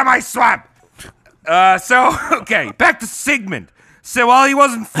 Get out of my swamp. Okay, back to Sigmund. So while he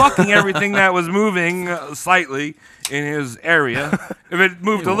wasn't fucking everything that was moving slightly in his area, if it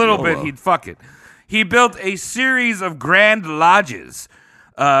moved a little bit, he'd fuck it. He built a series of grand lodges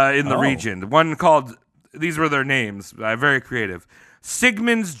in the region. One called, these were their names, very creative: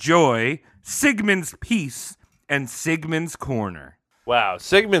 Sigmund's Joy, Sigmund's Peace, and Sigmund's Corner. Wow,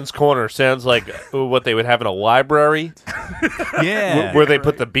 Sigmund's Corner sounds like what they would have in a library Yeah. where they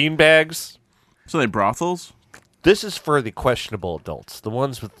put the beanbags. So they brothels? This is for the questionable adults, the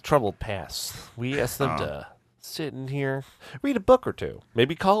ones with troubled pasts. We ask them to sit in here, read a book or two,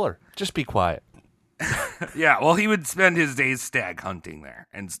 maybe call her. Just be quiet. Yeah, well, he would spend his days stag hunting there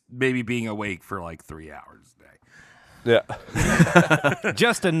and maybe being awake for like 3 hours a day. Yeah.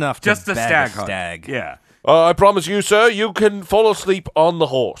 Just enough to Just a bag stag a hunt. stag. Yeah. I promise you, sir, you can fall asleep on the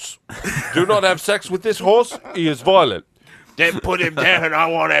horse. Do not have sex with this horse. He is violent. Then put him down. I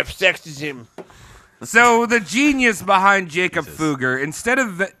want to have sex with him. So the genius behind Jacob Fugger, instead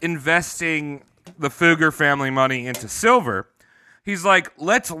of investing the Fugger family money into silver, he's like,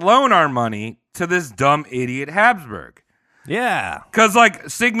 let's loan our money to this dumb idiot Habsburg. Yeah. Because,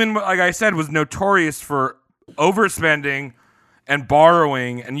 like, Sigmund, like I said, was notorious for overspending and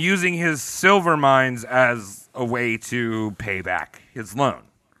borrowing and using his silver mines as a way to pay back his loan.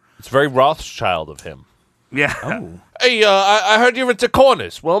 It's very Rothschild of him. Yeah. Hey, I heard you're into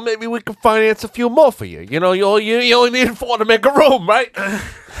corners. Well, maybe we can finance a few more for you. You know, you only need 4 to make a room, right?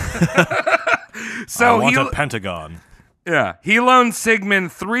 So I want he, a pentagon. yeah, he loaned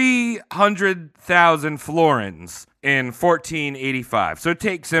Sigmund 300,000 florins in 1485. So it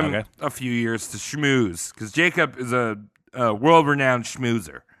takes him Okay. a few years to schmooze, because Jacob is a world-renowned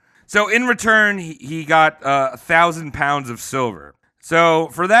schmoozer. So in return, he got 1,000 pounds of silver. So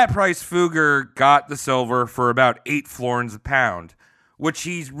for that price, Fugger got the silver for about 8 florins a pound, which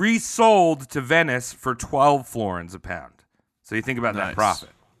he resold to Venice for 12 florins a pound. So you think about that Nice. profit.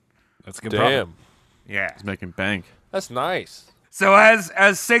 That's a good Damn. problem. Yeah. He's making bank. That's nice. So as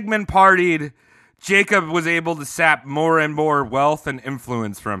Sigmund partied, Jacob was able to sap more and more wealth and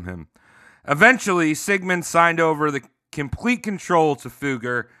influence from him. Eventually, Sigmund signed over the complete control to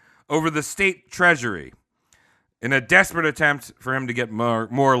Fugger over the state treasury in a desperate attempt for him to get more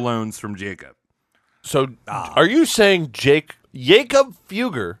loans from Jacob. So, are you saying Jacob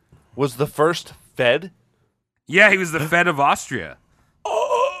Fugger was the first Fed? Yeah, he was the Fed of Austria.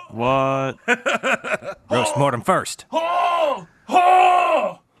 What? Roast mortem first.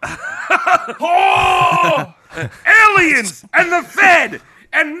 Aliens and the Fed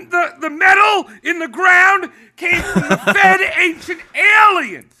and the metal in the ground came from the Fed ancient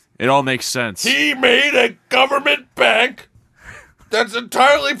aliens. It all makes sense. He made a government bank that's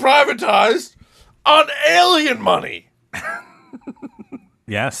entirely privatized on alien money.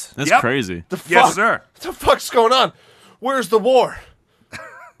 Yes. That's Yep. crazy. The fuck? Yes, sir. What the fuck's going on? Where's the war?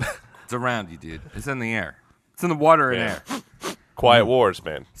 It's around you, dude. It's in the air. It's in the water and air. Quiet wars,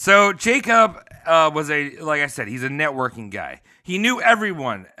 man. So Jacob was like I said, he's a networking guy. He knew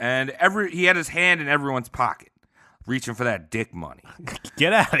everyone, and he had his hand in everyone's pocket, reaching for that dick money.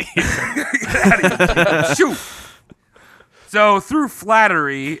 Get out of here. Shoot. So through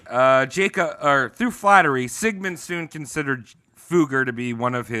flattery, Sigmund soon considered Fugger to be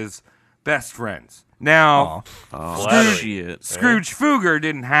one of his best friends. Now, Scrooge Fugger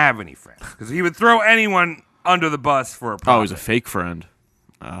didn't have any friends because he would throw anyone under the bus for a profit. Oh, he's a fake friend.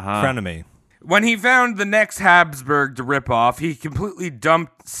 Frenemy. When he found the next Habsburg to rip off, he completely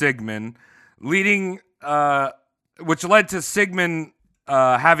dumped Sigmund, which led to Sigmund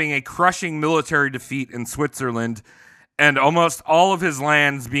having a crushing military defeat in Switzerland and almost all of his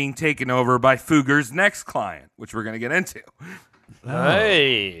lands being taken over by Fugger's next client, which we're going to get into.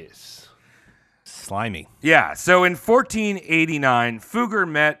 Nice. Slimy. Yeah, so in 1489, Fugger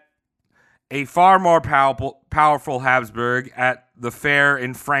met a far more powerful Habsburg at the fair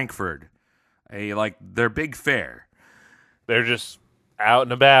in Frankfurt. Their big fair. They're just out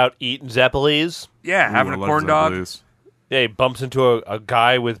and about eating Zeppelis. Yeah, having a corn dog. Yeah, he bumps into a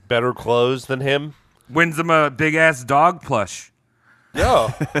guy with better clothes than him. Wins him a big-ass dog plush. Yeah.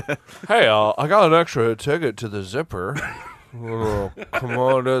 Hey, I got an extra ticket to the Zipper. Come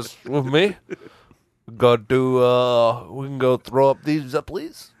on this with me. We can go throw up these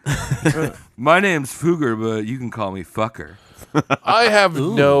Zeppelis. My name's Fugger, but you can call me Fucker. I have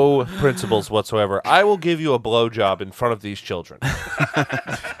no principles whatsoever. I will give you a blowjob in front of these children.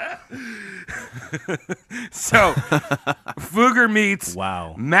 So, Fugger meets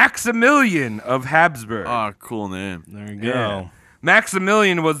Maximilian of Habsburg. Oh, cool name. There you go. Yeah.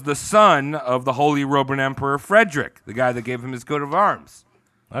 Maximilian was the son of the Holy Roman Emperor Frederick, the guy that gave him his coat of arms.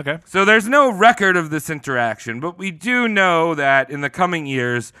 Okay. So there's no record of this interaction, but we do know that in the coming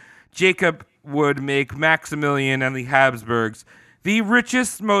years, Jacob would make Maximilian and the Habsburgs the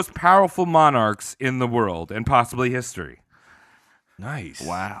richest, most powerful monarchs in the world and possibly history. Nice.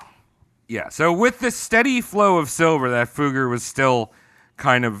 Wow. Yeah, so with the steady flow of silver that Fugger was still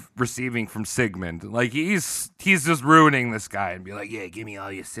kind of receiving from Sigmund, like he's just ruining this guy and be like, yeah, give me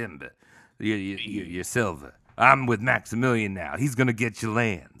all your Simba, your silver. I'm with Maximilian now. He's gonna get your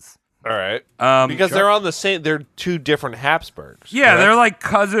lands. All right. Because they're on the same. They're two different Habsburgs. Yeah, they're like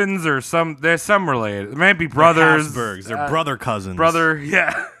cousins or they're some related. They might be brothers. Habsburgs. They're brother cousins.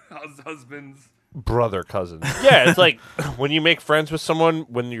 Husbands. Brother cousins. Yeah, it's like when you make friends with someone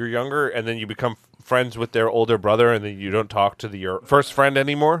when you're younger and then you become friends with their older brother and then you don't talk to your first friend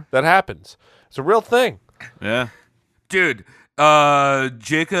anymore. That happens. It's a real thing. Yeah. Dude,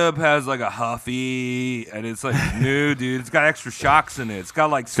 Jacob has like a Huffy and it's like new, dude. It's got extra shocks in it. It's got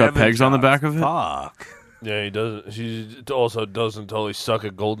like Got pegs shocks on the back of it? Fuck. Yeah, he doesn't. He also doesn't totally suck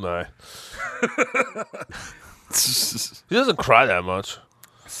at Goldeneye. He doesn't cry that much.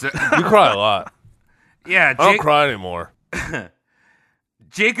 You cry a lot. Yeah, I don't cry anymore.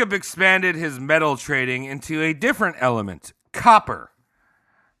 Jacob expanded his metal trading into a different element, copper.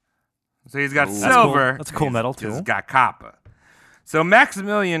 So he's got silver. That's a cool metal tool. He's got copper. So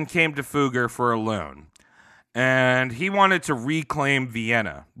Maximilian came to Fugger for a loan, and he wanted to reclaim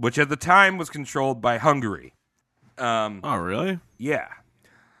Vienna, which at the time was controlled by Hungary. Oh, really? Yeah.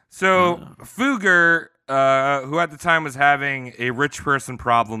 So Fugger, who at the time was having a rich person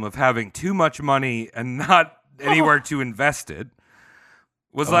problem of having too much money and not anywhere to invest it,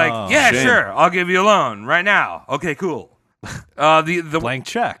 was like, yeah, shame. sure, I'll give you a loan right now. Okay, cool. The Blank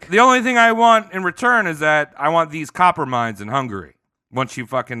check. The only thing I want in return is that I want these copper mines in Hungary. Once you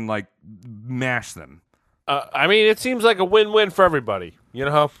fucking like mash them. I mean, it seems like a win-win for everybody. You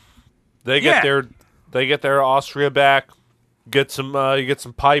know, they get their Austria back. Get some you get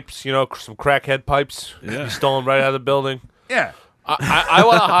some pipes. You know, some crackhead pipes. Yeah. Stolen right out of the building. Yeah. I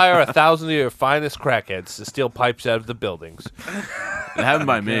want to hire 1,000 of your finest crackheads to steal pipes out of the buildings. It happened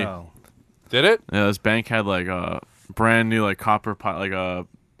by me. Did it? Yeah, this bank had like a brand new like copper pipe, like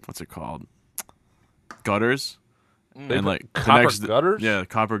what's it called? Gutters. And like copper next gutters? Yeah,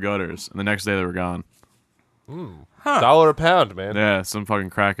 copper gutters. And the next day they were gone. $1 a pound, man. Yeah, some fucking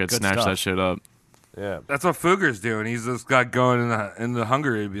crackhead snatched stuff. that shit up. Yeah. That's what Fugger's doing. He's just got going in the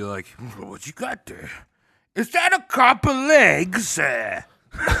Hungary to be like, what you got there? Is that a copper leg, sir?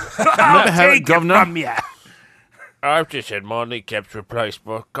 I'll take it from you. I've just had my kneecaps replaced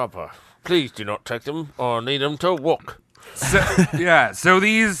by copper. Please do not take them or need them to walk. So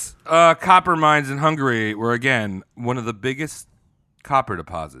these copper mines in Hungary were, again, one of the biggest copper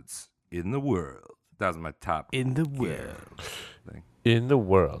deposits in the world. That was my top. In the world. In the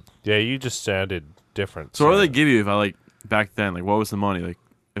world. Yeah, you just sounded different. So what do they give you if I like back then? Like what was the money? Like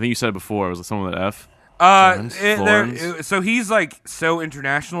I think you said before it was someone with F. Florins? So he's like so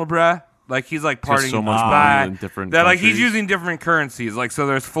international, bruh. Like he's like partying so much by money in different that. Like he's countries. using different currencies. Like so,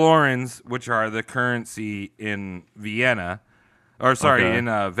 there's florins, which are the currency in Vienna, or sorry, Okay.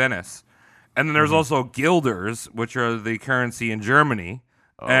 in Venice, and then there's also guilders, which are the currency in Germany.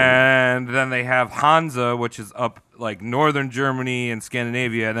 And then they have Hansa, which is up like northern Germany and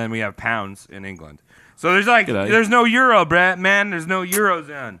Scandinavia, and then we have pounds in England. So there's like, there's no euro, Brett, man. There's no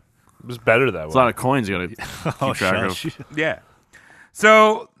eurozone. It was better that way. It's a lot of coins you gotta keep track of. Yeah.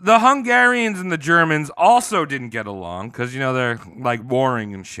 So the Hungarians and the Germans also didn't get along because, they're like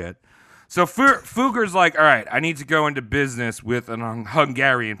warring and shit. So Fugger's like, all right, I need to go into business with an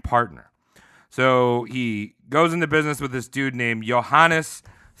Hungarian partner. So he goes into business with this dude named Johannes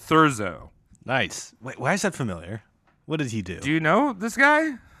Thurzo. Nice. Wait, why is that familiar? What did he do? Do you know this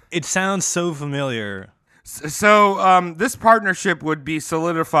guy? It sounds so familiar. So this partnership would be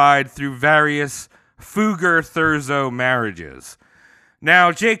solidified through various Fugger-Thurzo marriages.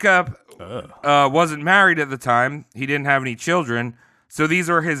 Now, Jacob wasn't married at the time. He didn't have any children. So these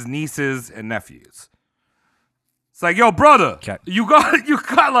are his nieces and nephews. It's like, yo, brother, you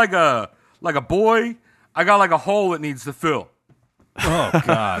got like a boy. I got like a hole that needs to fill. Oh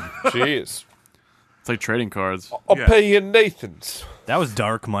God, jeez. It's like trading cards. I'll pay you in Nathan's. That was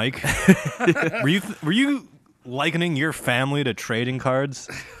dark, Mike. Were you likening your family to trading cards?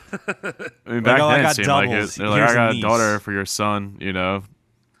 I mean, back then it seemed like it. They're like, I got a daughter for your son.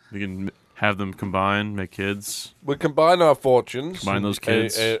 We can have them combine, make kids. We combine our fortunes. Combine those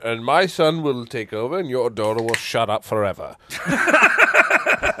kids. And my son will take over, and your daughter will shut up forever.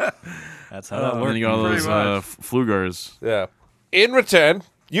 That's how that works. And then you got all those Flugers. Yeah. In return,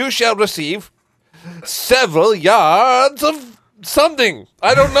 you shall receive several yards of something.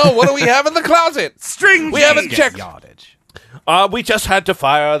 I don't know. What do we have in the closet? String. We haven't checked. Yardage. We just had to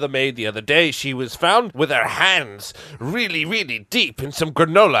fire the maid the other day. She was found with her hands really, really deep in some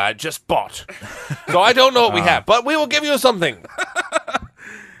granola I just bought. So I don't know what we have, but we will give you something.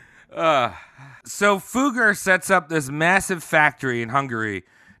 So Fugger sets up this massive factory in Hungary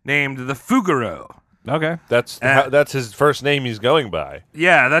named the Fugaro. Okay. That's his first name he's going by.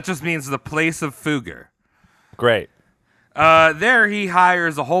 Yeah, that just means the place of Fugger. Great. There he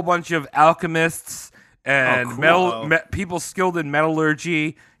hires a whole bunch of alchemists and people skilled in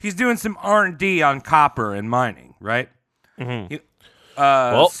metallurgy. He's doing some R&D on copper and mining, right? Mm-hmm.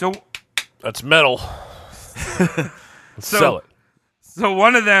 So that's metal. Let's sell it. So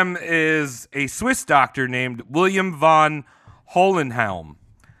one of them is a Swiss doctor named William von Hohenhelm.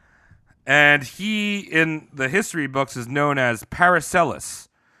 And he, in the history books, is known as Paracelsus.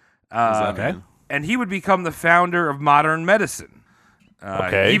 Okay. And he would become the founder of modern medicine.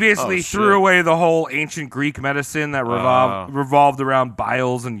 Okay. He basically threw away the whole ancient Greek medicine that revolved around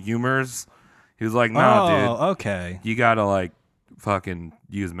biles and humors. He was like, nah, dude. Okay. You gotta, like, fucking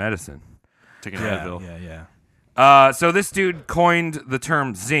use medicine. Take an Advil. Yeah. So this dude coined the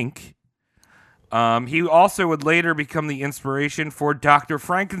term zinc. He also would later become the inspiration for Dr.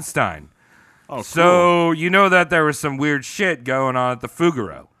 Frankenstein. Oh, cool. So you know that there was some weird shit going on at the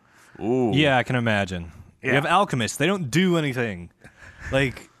Fugaro. Ooh. Yeah, I can imagine. Yeah. You have alchemists. They don't do anything.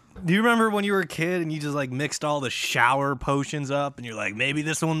 Like, do you remember when you were a kid and you just, like, mixed all the shower potions up and you're like, maybe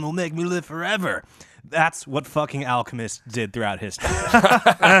this one will make me live forever? That's what fucking alchemists did throughout history.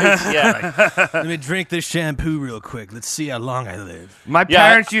 Yeah. Let me drink this shampoo real quick. Let's see how long I live. My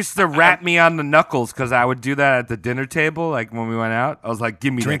parents used to rap me on the knuckles because I would do that at the dinner table. Like when we went out, I was like,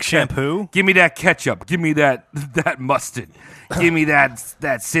 "Give me Drink that shampoo? Give me that ketchup. Give me that mustard. Give me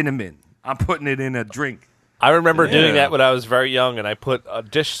that cinnamon. I'm putting it in a drink." I remember doing that when I was very young, and I put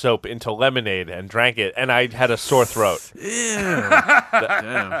dish soap into lemonade and drank it, and I had a sore throat. Damn.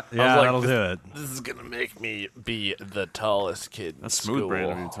 Yeah, that'll do it. This is going to make me be the tallest kid in That's smooth school. brain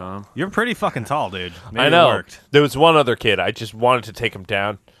of you, Tom. You're pretty fucking tall, dude. Maybe I know. It worked. There was one other kid. I just wanted to take him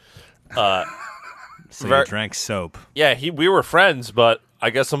down. So you drank soap. Yeah, we were friends, but I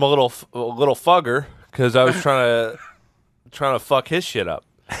guess I'm a little fugger because I was trying to fuck his shit up.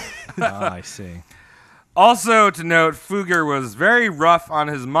 I see. Also to note, Fugger was very rough on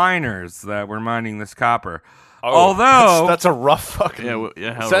his miners that were mining this copper. Although that's a rough fucking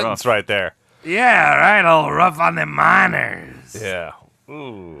hell sentence rough. right there. yeah, right, all rough on the miners. Yeah.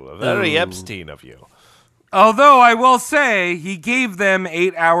 Ooh, very Epstein of you. Although I will say he gave them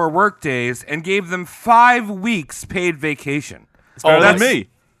 8-hour workdays and gave them 5 weeks paid vacation. It's better than that's- me.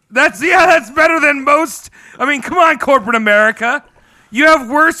 That's better than most. I mean, come on, corporate America. You have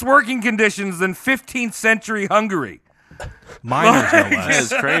worse working conditions than 15th century Hungary. Miners, no Yeah,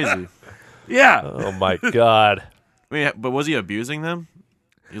 less. it's crazy. Yeah. Oh my god. I mean, but was he abusing them?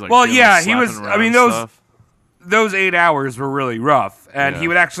 He's like, Well, giving yeah, them he was. slapping I mean, around stuff. those 8 hours were really rough, and Yeah. he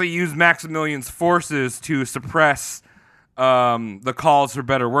would actually use Maximilian's forces to suppress the calls for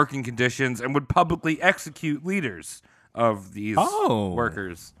better working conditions, and would publicly execute leaders of these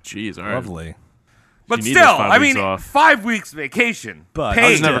workers. Jeez, all right. Lovely. But You need still, those 5 I weeks mean, off. 5 weeks vacation. But- paid. I'll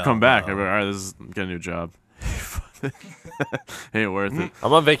just never Still, come back. I'll be like, all right, this is get a new job. Ain't worth it.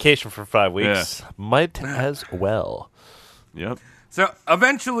 I'm on vacation for 5 weeks. Might as well. Yep. So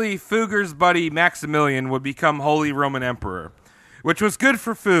eventually, Fugger's buddy Maximilian would become Holy Roman Emperor, which was good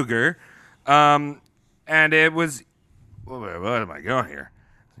for Fugger. And it was. What am I going here?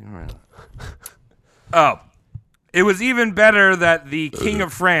 Oh. It was even better that the King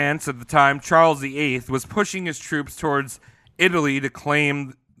of France at the time, Charles VIII, was pushing his troops towards Italy to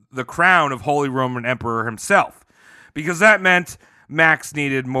claim the crown of Holy Roman Emperor himself, because that meant Max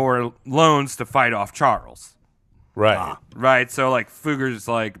needed more loans to fight off Charles. Right. Right, so like Fugger's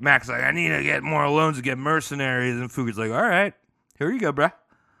like, Max like, I need to get more loans to get mercenaries, and Fugger's like, all right, here you go, bruh.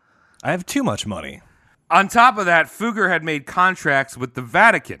 I have too much money. On top of that, Fugger had made contracts with the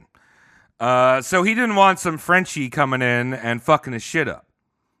Vatican. So he didn't want some Frenchie coming in and fucking his shit up.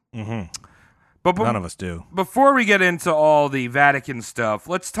 Mm-hmm. But None of us do. Before we get into all the Vatican stuff,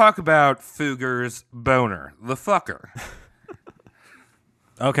 let's talk about Fugger's boner, the fucker.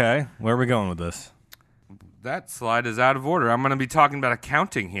 Okay, where are we going with this? That slide is out of order. I'm going to be talking about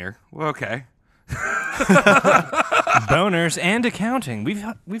accounting here. Well, okay. Boners and accounting.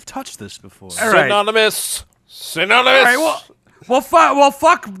 We've touched this before. All right. Synonymous. All right, well,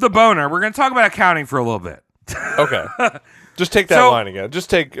 fuck the boner. We're going to talk about accounting for a little bit. Okay. Just take that So- line again. Just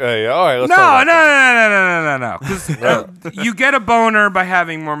take. All right. Let's No, talk no, about no. Because you get a boner by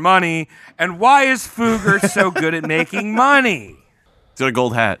having more money. And why is Fugger so good at making money? He's got a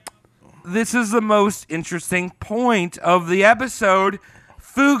gold hat. This is the most interesting point of the episode.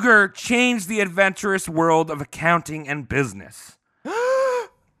 Fugger changed the adventurous world of accounting and business.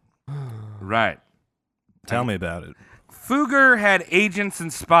 Right. Tell me about it. Fugger had agents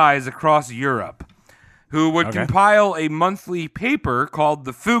and spies across Europe who would Okay. compile a monthly paper called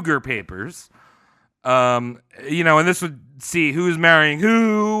the Fugger Papers. And this would see who's marrying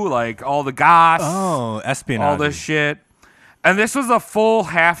who, like all the goss, Oh, espionage. all this shit. And this was a full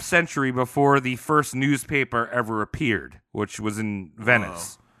half century before the first newspaper ever appeared, which was in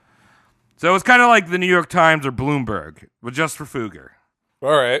Venice. So it was kind of like the New York Times or Bloomberg, but just for Fugger.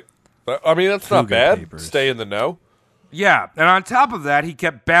 All right. I mean, that's not Fugger bad. papers. Stay in the know. Yeah, and on top of that, he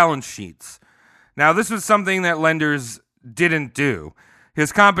kept balance sheets. Now, this was something that lenders didn't do.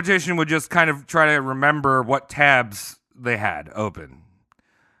 His competition would just kind of try to remember what tabs they had open.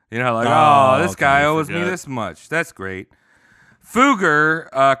 You know, like, this okay, guy you owes me forget. this much. That's great.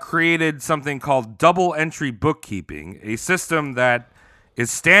 Fugger created something called double entry bookkeeping, a system that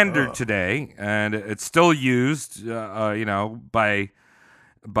is standard today, and it's still used, by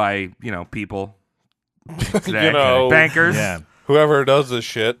people today, bankers. Yeah. Whoever does this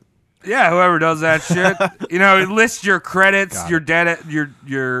shit. Yeah, whoever does that shit, list your credits, your debt,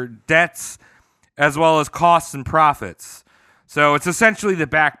 your debts, as well as costs and profits. So it's essentially the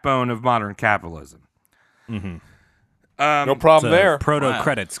backbone of modern capitalism. Mm-hmm. No problem there. Proto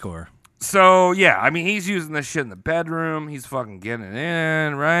credit score. So yeah, I mean, he's using this shit in the bedroom. He's fucking getting it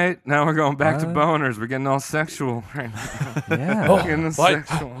in, right? Now we're going back to boners. We're getting all sexual right now. Yeah. Getting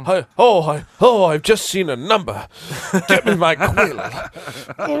sexual. I've just seen a number. Get me my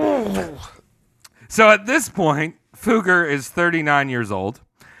quill. So at this point, Fugger is 39 years old.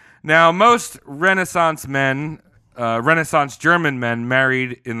 Now, most Renaissance German men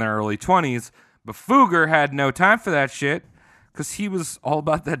married in their early 20s, but Fugger had no time for that shit because he was all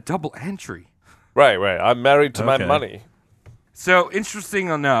about that double entry. Right. I'm married to my Okay. money. So, interesting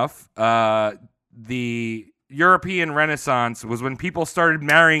enough, the European Renaissance was when people started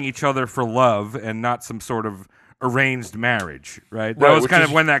marrying each other for love and not some sort of arranged marriage, right? That Right, was which kind is-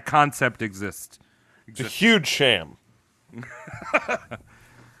 of when that concept exists. It's a huge sham.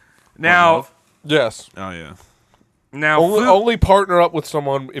 Now, Yes. Oh yeah. Only partner up with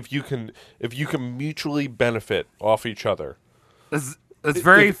someone if you can mutually benefit off each other. It's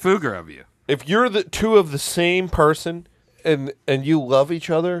very Fugger of you. If you're the two of the same person and you love each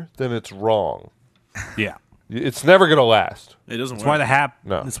other, then it's wrong. Yeah. It's never gonna last. It doesn't It's work. why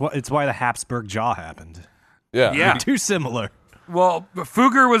No. it's why the Habsburg jaw happened. Yeah. Yeah. Too similar. Well,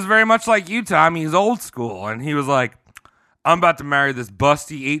 Fugger was very much like you, Tom. He's old school, and he was like, I'm about to marry this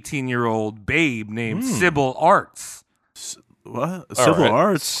busty 18-year-old babe named Sybil Arts. What? All Civil right.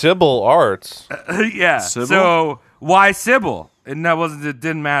 arts. Sybil Arts. Yeah. Sybil? So why Sybil? And it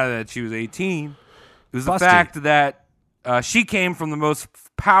didn't matter that she was 18. It was the Busty. fact that she came from the most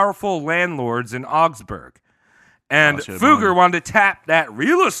powerful landlords in Augsburg. And she had Fugger money. wanted to tap that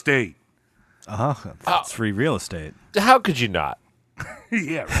real estate. It's free real estate. How could you not?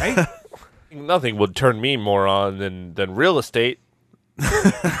 Yeah, right? Nothing would turn me more on than real estate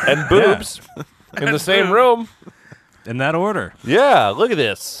and boobs. in the same room. In that order. Yeah, look at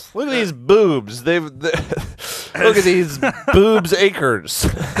this. Look at these boobs. Look at these boobs acres.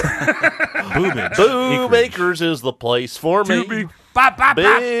 Boobage. Boob acres is the place for me. Bop, bop,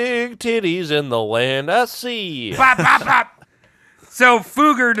 bop. Big titties in the land I see. Bop, bop, bop. So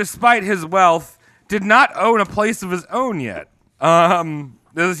Fugger, despite his wealth, did not own a place of his own yet.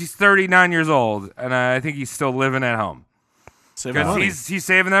 He's 39 years old, and I think he's still living at home. Because he's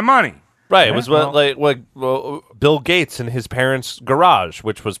saving that money. Right, it was what Bill Gates in his parents' garage,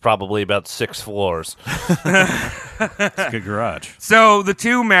 which was probably about 6 floors. It's a good garage. So the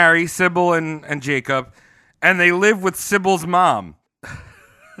two marry, Sybil and Jacob, and they live with Sybil's mom.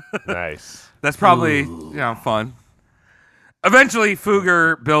 Nice. That's probably fun. Eventually,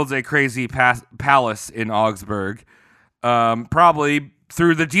 Fugger builds a crazy palace in Augsburg, probably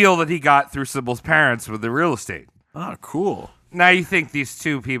through the deal that he got through Sybil's parents with the real estate. Oh, cool. Now you think these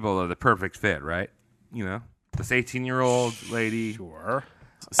two people are the perfect fit, right? You know, this 18-year-old lady. Sure.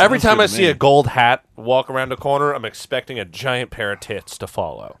 Every time I good to see me. a gold hat walk around a corner, I'm expecting a giant pair of tits to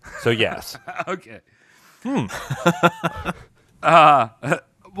follow. So yes. Okay.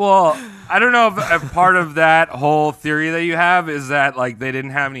 Well, I don't know if part of that whole theory that you have is that like they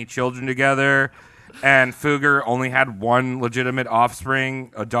didn't have any children together, and Fugger only had one legitimate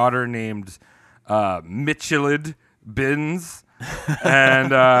offspring, a daughter named Michelid Binns,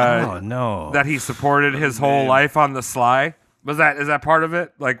 and Oh, no. that he supported his whole life on the sly. Is that part of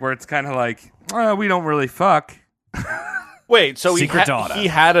it? Like where it's kind of like, we don't really fuck. Wait, so Secret daughter. he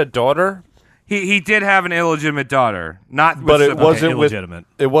had a daughter, He did have an illegitimate daughter, not with but it Sybil. wasn't with illegitimate.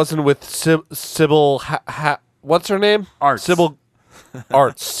 Sybil. What's her name? Arts. Sybil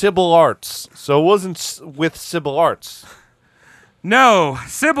Arts. Sybil Arts. So it wasn't with Sybil Arts. No,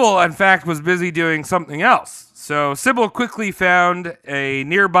 Sybil, in fact, was busy doing something else. So Sybil quickly found a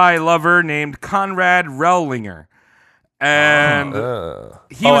nearby lover named Conrad Rellinger. And he I was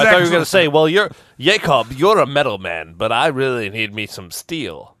thought you were actually going to say, well, Jacob, you're a metal man, but I really need me some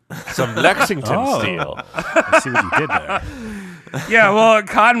steel. Some Lexington steel. I see what you did there. Yeah, well,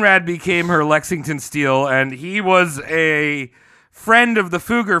 Conrad became her Lexington Steel, and he was a friend of the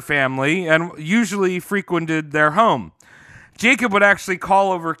Fugger family and usually frequented their home. Jacob would actually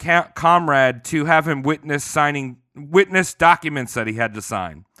call over Conrad to have him witness documents that he had to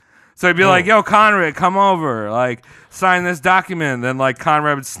sign. So he'd be like, yo, Conrad, come over, like, sign this document. Then, like,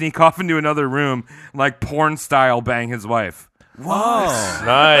 Conrad would sneak off into another room, like, porn-style bang his wife.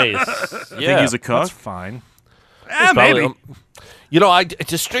 Nice. Think Yeah. he's a cook? That's fine. Maybe.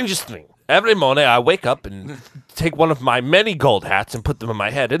 It's the strangest thing. Every morning I wake up and take one of my many gold hats and put them on my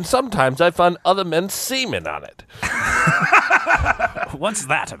head, and sometimes I find other men's semen on it. What's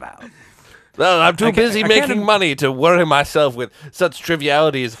that about? Well, I'm too busy I can't making money to worry myself with such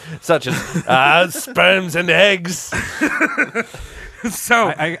trivialities such as sperms and eggs.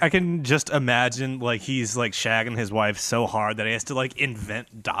 So I can just imagine like he's like shagging his wife so hard that he has to like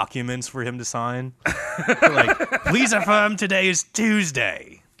invent documents for him to sign. Like, please affirm today is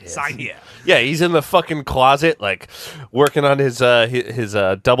Tuesday. Sign here. Yeah, he's in the fucking closet, like working on his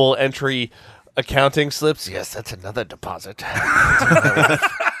double entry accounting slips. Yes, that's another deposit.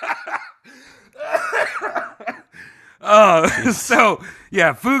 So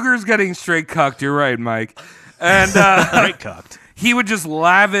yeah, Fugger's getting straight cucked. You're right, Mike. And Great cooked. he would just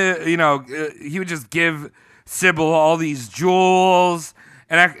he would just give Sybil all these jewels,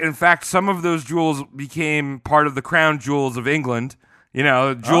 and in fact, some of those jewels became part of the crown jewels of England. You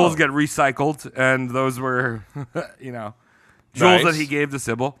know, jewels get recycled, and those were, jewels Nice. that he gave to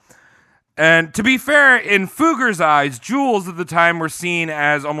Sybil. And to be fair, in Fugger's eyes, jewels at the time were seen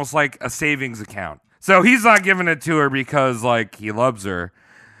as almost like a savings account. So he's not giving it to her because, like, he loves her.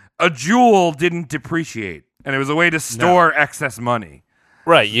 A jewel didn't depreciate, and it was a way to store excess money.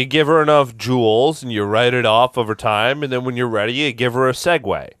 Right, you give her enough jewels and you write it off over time, and then when you're ready, you give her a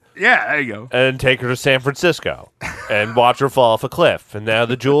Segway Yeah, there you go. and take her to San Francisco and watch her fall off a cliff, and now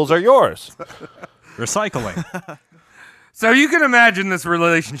the jewels are yours. Recycling. So you can imagine this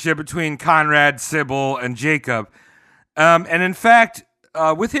relationship between Conrad, Sybil, and Jacob. And in fact,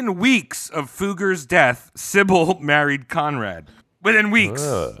 within weeks of Fugger's death, Sybil married Conrad. Within weeks.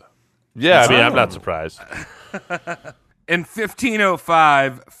 Yeah, I mean, I'm not surprised. In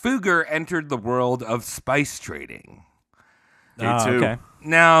 1505, Fugger entered the world of spice trading. Me too. Okay.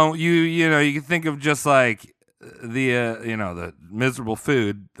 Now, you can think of just like the miserable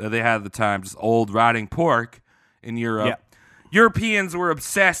food that they had at the time, just old rotting pork in Europe. Yeah. Europeans were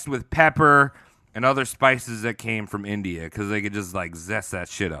obsessed with pepper and other spices that came from India because they could just like zest that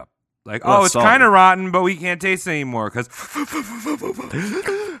shit up. Like, Well, it's salt. kind of rotten, but we can't taste it anymore because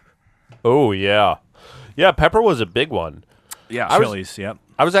Oh yeah, yeah. Pepper was a big one. Yeah, Chili's, yep.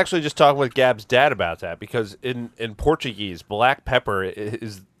 I was actually just talking with Gab's dad about that because in Portuguese, black pepper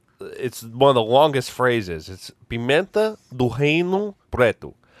it's one of the longest phrases. It's pimenta do reino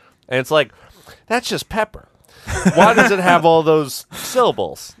preto, and it's like that's just pepper. Why does it have all those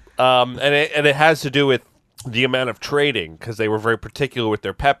syllables? And it has to do with the amount of trading because they were very particular with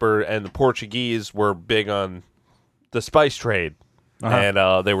their pepper, and the Portuguese were big on the spice trade,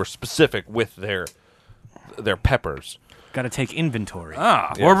 and they were specific with their peppers. Got to take inventory.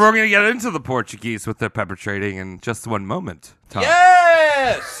 We're going to get into the Portuguese with their pepper trading in just one moment. Tom.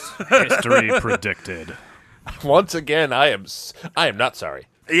 Yes. History predicted. Once again, I am not sorry.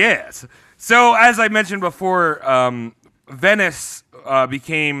 Yes. So, as I mentioned before, Venice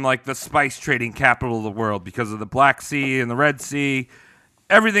became like the spice trading capital of the world because of the Black Sea and the Red Sea.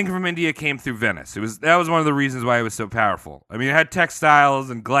 Everything from India came through Venice. That was one of the reasons why it was so powerful. I mean, it had textiles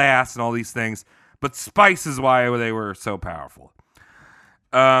and glass and all these things, but spice is why they were so powerful.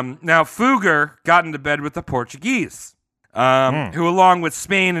 Now, Fugger got into bed with the Portuguese, who, along with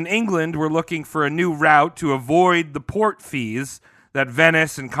Spain and England, were looking for a new route to avoid the port fees that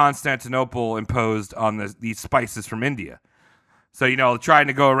Venice and Constantinople imposed on these spices from India. So, trying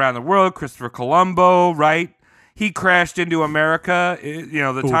to go around the world, Christopher Colombo, right? He crashed into America.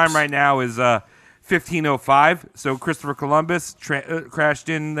 The time right now is 1505. So Christopher Columbus crashed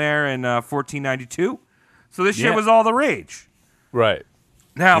in there in 1492. So this shit was all the rage. Right.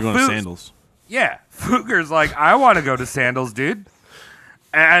 Now, You're going to Sandals. Yeah. Fugger's like, I want to go to Sandals, dude.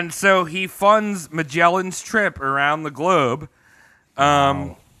 And so he funds Magellan's trip around the globe.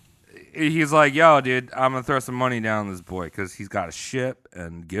 He's like, yo, dude, I'm going to throw some money down this boy because he's got a ship.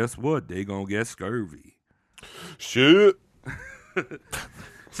 And guess what? They going to get scurvy. Shit.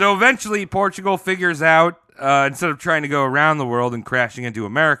 So eventually Portugal figures out, instead of trying to go around the world and crashing into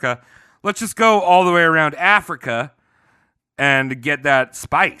America, let's just go all the way around Africa and get that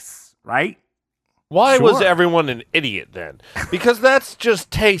spice, right? Why was everyone an idiot then? Because that's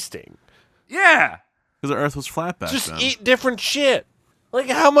just tasting. Yeah. Because the Earth was flat back Just then. eat different shit. Like,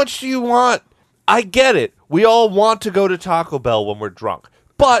 how much do you want? I get it. We all want to go to Taco Bell when we're drunk.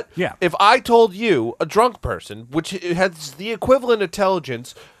 But if I told you, a drunk person, which has the equivalent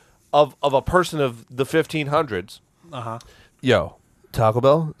intelligence of a person of the 1500s, yo, Taco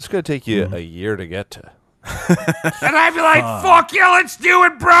Bell, it's going to take you a year to get to. And I'd be like, fuck yeah, let's do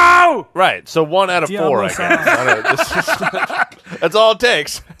it, bro! Right, so 1 out of 4, I guess. That's all it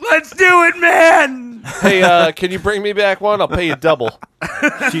takes. Let's do it, man! Hey, can you bring me back one? I'll pay you double.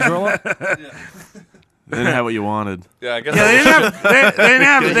 Cheese roll up? They didn't have what you wanted. Yeah, I guess. Yeah, they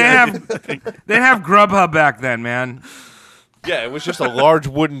didn't have Grubhub back then, man. Yeah, it was just a large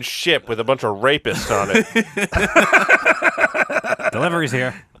wooden ship with a bunch of rapists on it. Delivery's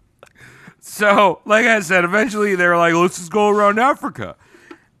here. So, like I said, eventually they were like, let's just go around Africa.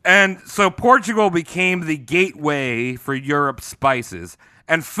 And so Portugal became the gateway for Europe's spices,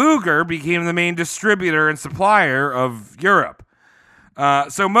 and Fugger became the main distributor and supplier of Europe.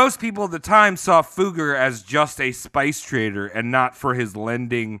 So most people at the time saw Fugger as just a spice trader and not for his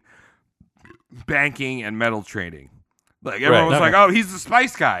lending, banking, and metal trading. Like everyone was like, oh, he's the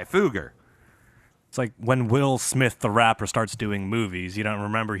spice guy, Fugger. It's like when Will Smith, the rapper, starts doing movies, you don't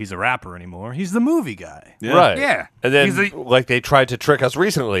remember he's a rapper anymore. He's the movie guy. Yeah. Right. Yeah. And then, like, they tried to trick us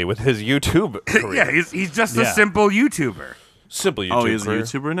recently with his YouTube career. Yeah, he's just a simple YouTuber. Simple YouTuber. Oh, he's a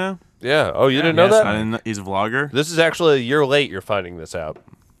YouTuber now? Yeah. Oh, you didn't know that? I didn't know. He's a vlogger? This is actually a year late you're finding this out.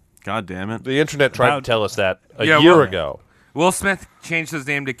 God damn it. The internet tried to tell us that a Yeah, year well- ago. Will Smith changed his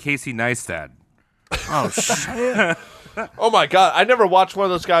name to Casey Neistat. Oh, shit. Oh, my God. I never watched one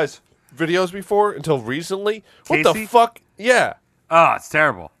of those guys' videos before until recently. What the Casey? fuck? Yeah. Oh, it's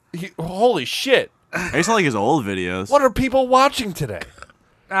terrible. Holy shit. I used to like his old videos. What are people watching today?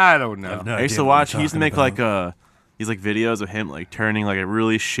 I don't know. I used to watch, he used to make like these like videos of him like turning like a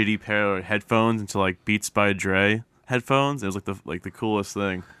really shitty pair of headphones into like Beats by Dre headphones. It was like the coolest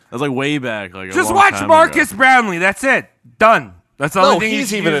thing. It was like way back. Like Just a long watch time Marcus ago. Brownlee. That's it. Done. That's the No, only thing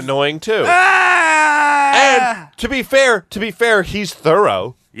he's you even use. annoying, too. Ah! And to be fair, he's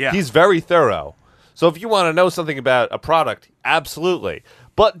thorough. Yeah. He's very thorough. So if you want to know something about a product, absolutely.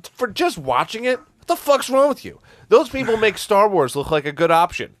 But for just watching it, what the fuck's wrong with you? Those people make Star Wars look like a good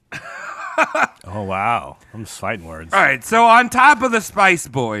option. Oh, wow. I'm just fighting words. All right, so on top of the Spice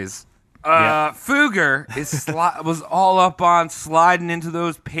Boys, Fugger was all up on sliding into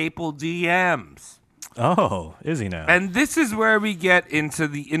those papal DMs. Oh, is he now? And this is where we get into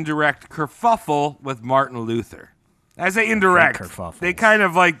the indirect kerfuffle with Martin Luther. I say indirect. Kerfuffles. They kind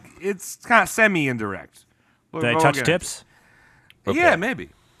of like, it's kind of semi-indirect. Did I touch tips? Yeah, maybe.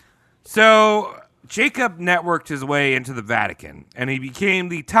 So Jacob networked his way into the Vatican, and he became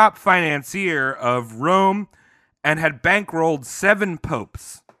the top financier of Rome and had bankrolled 7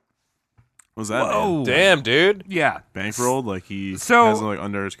 popes. Was that Whoa. Damn, dude. Yeah. bankrolled? Like he So- has it like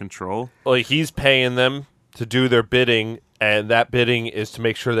under his control? Like he's paying them to do their bidding, and that bidding is to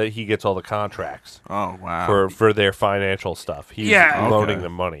make sure that he gets all the contracts Oh wow. for their financial stuff. He's Yeah. loaning Okay.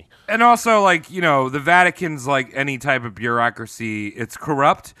 them money. And also, like, you know, the Vatican's like any type of bureaucracy, it's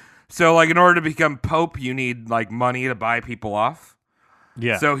corrupt. So, like, in order to become pope, you need, like, money to buy people off.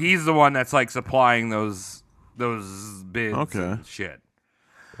 Yeah. So he's the one that's, like, supplying those bids Okay. and shit.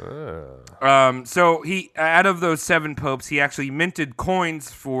 So he, out of those 7 popes, he actually minted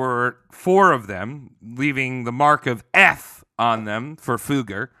coins for 4 of them, leaving the mark of F on them for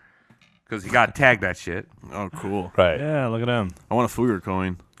Fugger, because he got tagged that shit. Oh, cool. Right. yeah, look at him. I want a Fugger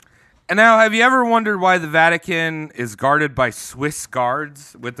coin. And now, have you ever wondered why the Vatican is guarded by Swiss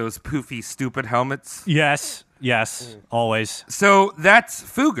guards with those poofy, stupid helmets? Yes, always. So that's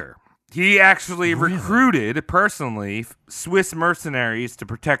Fugger. He actually recruited personally Swiss mercenaries to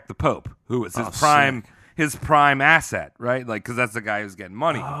protect the Pope, who was his prime asset, right? Like, because that's the guy who's getting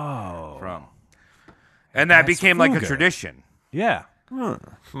money from. And that became like a Fugger. tradition. Yeah. Huh.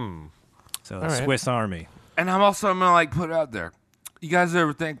 So the Swiss Army. And I'm gonna like put it out there. You guys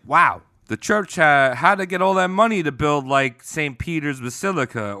ever think, wow, the church had to get all that money to build like St. Peter's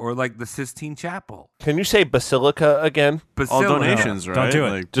Basilica or like the Sistine Chapel? Can you say basilica again? All Basilica. donations, right? Don't do it.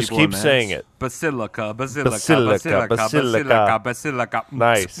 Like, Just people keep en saying masse. it. Basilica. Basilica.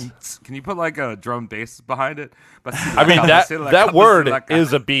 Nice. Can you put like a drum bass behind it? I mean, that word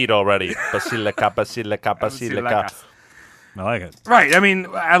is a beat already. Basilica, basilica, basilica. I like it. Right. I mean,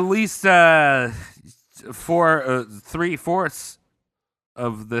 at least 3/4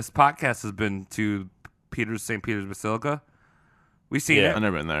 of this podcast has been to St. Peter's Basilica. We've seen Yeah. I've it.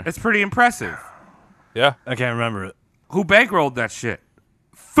 never been there. It's pretty impressive. Yeah. I can't remember it. Who bankrolled that shit?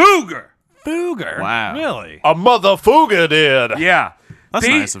 Fugger. Fugger. Wow. Really? A mother Fuga did. Yeah. That's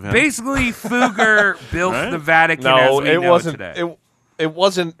nice of him. Basically, Fugger built Right? the Vatican No, as we it know wasn't. today. It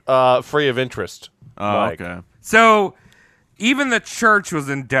wasn't free of interest. Oh, Mike. okay. So even the church was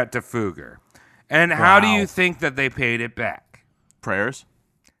in debt to Fugger. And how do Wow. you think that they paid it back? Prayers?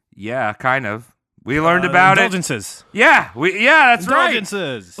 Yeah, kind of. We learned about it. Indulgences. Yeah, that's right.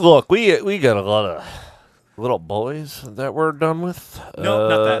 Indulgences. Look, we got a lot of little boys that we're done with. No,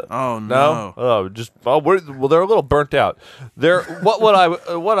 not that. Oh, No, no. they're a little burnt out. They're what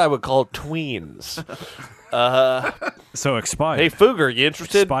I would call tweens. So expired. Hey, Fugger, you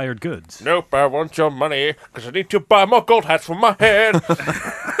interested? Expired goods. Nope, I want your money because I need to buy more gold hats for my head.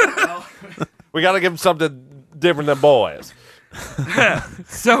 We got to give them something different than boys.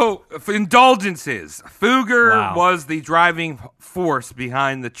 So, for indulgences, Fugger Wow. was the driving force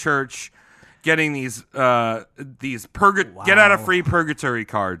behind the church getting these get out of free purgatory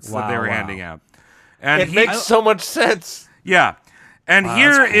cards that they were handing out. And It makes so much sense. yeah. And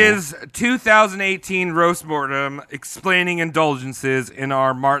here is 2018 Roast Mortem explaining indulgences in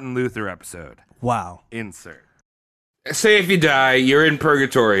our Martin Luther episode. Wow. Insert. Say if you die, you're in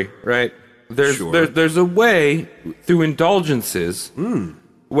purgatory, right? There's a way through indulgences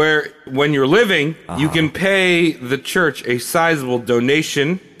where when you're living, you can pay the church a sizable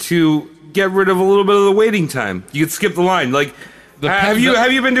donation to get rid of a little bit of the waiting time. You can skip the line. Like, have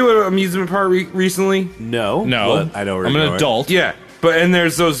you been to an amusement park recently? No. But I know I'm an adult. Yeah, and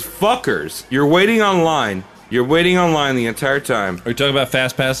there's those fuckers. You're waiting online. You're waiting online the entire time. Are you talking about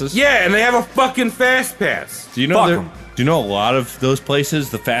fast passes? Yeah, and they have a fucking fast pass. Do you know Do you know a lot of those places,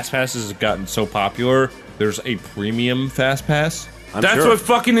 the fast passes have gotten so popular, there's a premium fast pass? That's what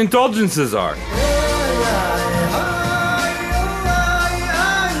fucking indulgences are.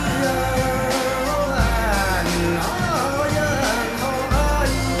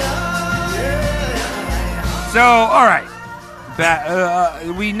 So, all right.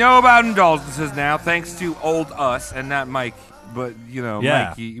 We know about indulgences now, thanks to old us and not Mike. But,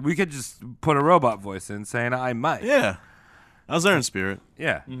 Yeah. Mike, we could just put a robot voice in saying, I'm Mike. Yeah. I was there in spirit.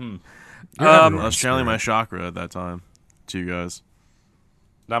 Yeah. I was channeling my chakra at that time to you guys.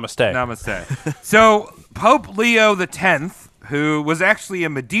 Namaste. Namaste. So, Pope Leo X, who was actually a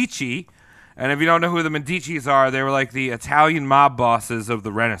Medici, and if you don't know who the Medicis are, they were like the Italian mob bosses of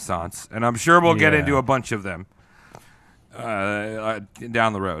the Renaissance. And I'm sure we'll get into a bunch of them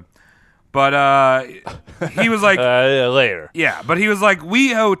down the road. But he was like... later. Yeah, but he was like,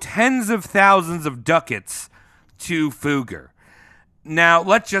 we owe tens of thousands of ducats to Fugger. Now,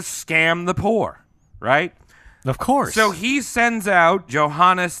 let's just scam the poor, right? Of course. So he sends out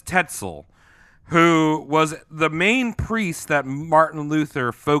Johannes Tetzel, who was the main priest that Martin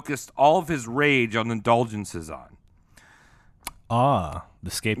Luther focused all of his rage on indulgences on. Ah,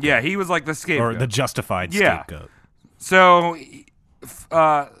 the scapegoat. Yeah, he was like the scapegoat. Or the justified Yeah. scapegoat. So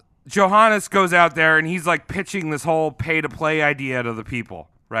Johannes goes out there and he's like pitching this whole pay-to-play idea to the people,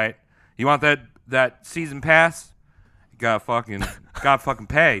 right? You want that season pass? You gotta fucking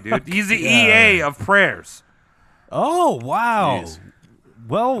pay, dude. He's the EA of prayers. Oh, wow. Jeez.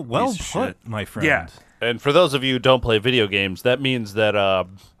 Well Piece of put, shit. my friend. Yeah. And for those of you who don't play video games, that means that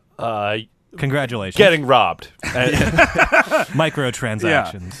Congratulations. getting robbed.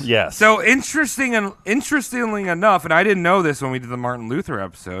 Microtransactions. Yes. So interestingly enough, and I didn't know this when we did the Martin Luther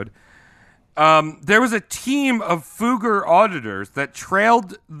episode, there was a team of Fugger auditors that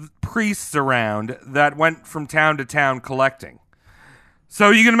trailed priests around that went from town to town collecting. So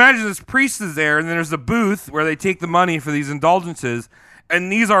you can imagine this priest is there, and then there's a booth where they take the money for these indulgences,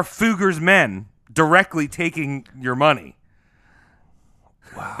 and these are Fugger's men directly taking your money.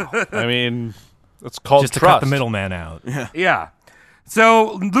 I mean, it's called Just to trust. cut the middleman out. Yeah.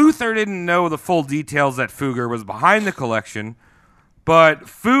 So Luther didn't know the full details that Fugger was behind the collection, but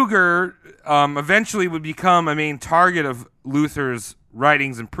Fugger eventually would become a main target of Luther's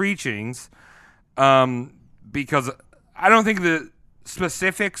writings and preachings because I don't think the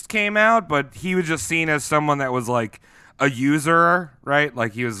specifics came out, but he was just seen as someone that was like a user, right?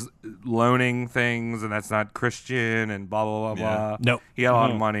 Like he was loaning things, and that's not Christian, and blah, blah, blah, blah. Nope. He had a lot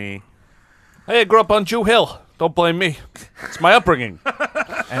of money. Hey, I grew up on Jew Hill. Don't blame me. It's my upbringing.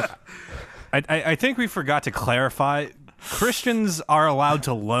 I think we forgot to clarify. Christians are allowed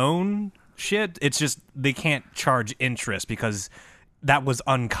to loan shit. It's just they can't charge interest because that was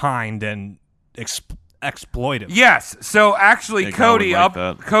unkind and exploitive. Yes. So actually, Yeah, God would like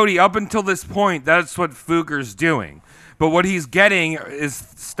that. Cody, up until this point, that's what Fugger's doing. But what he's getting is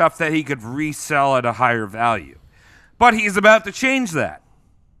stuff that he could resell at a higher value. But he's about to change that.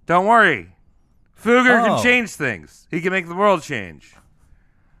 Don't worry. Fugger can change things. He can make the world change.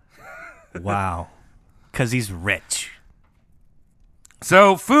 Wow. Because he's rich.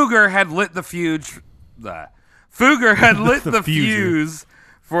 So Fugger had lit the fuse. Fugger had lit the The fuse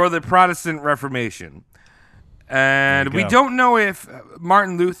for the Protestant Reformation. And There we you go. don't know if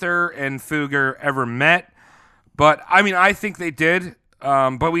Martin Luther and Fugger ever met. But, I mean, I think they did.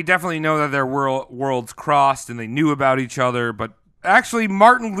 But we definitely know that their worlds crossed and they knew about each other. But actually,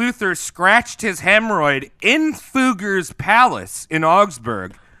 Martin Luther scratched his hemorrhoid in Fugger's palace in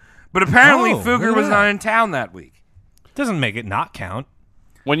Augsburg. But apparently, Fugger was not in town that week. Doesn't make it not count.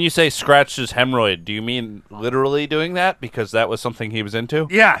 When you say scratched his hemorrhoid, do you mean literally doing that? Because that was something he was into?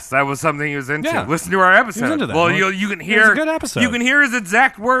 Yes, that was something he was into. Yeah. Listen to our episode. He was into that. Well, Well, you can it hear was a good episode. You can hear his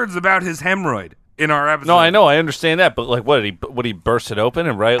exact words about his hemorrhoid in our episode. No, I know, I understand that, but like, would he burst it open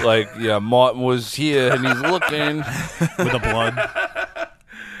and write like, yeah, Martin was here and he's looking With the blood.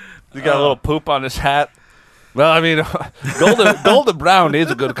 He got a little poop on his hat. Well, I mean, golden brown is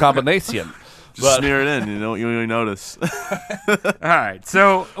a good combination. Just smear it in. You don't really notice. All right,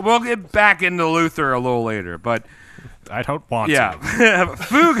 so we'll get back into Luther a little later, but I don't want yeah, to.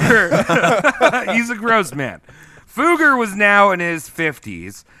 Fugger, he's a gross man. Fugger was now in his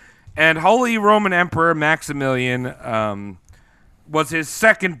 50s, and Holy Roman Emperor Maximilian was his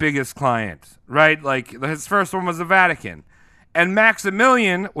second biggest client, right? Like, his first one was the Vatican. And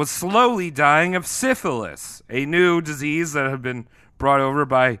Maximilian was slowly dying of syphilis, a new disease that had been brought over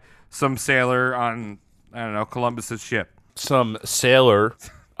by some sailor on, I don't know, Columbus's ship. Some sailor,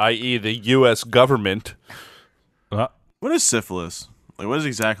 i.e. the U.S. government. What is syphilis? Like, what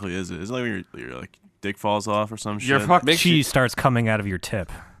exactly is it? Is it like when your like dick falls off or some shit? Your fucking Cheese starts coming out of your tip.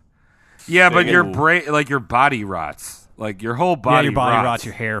 Yeah, but your Ooh. brain, like your body rots. Like your whole body your body rots. rots,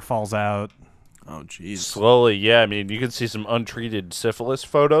 your hair falls out. Oh, jeez. Slowly, yeah. I mean, you can see some untreated syphilis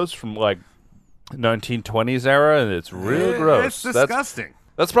photos from like 1920s era, and it's real gross. It's disgusting.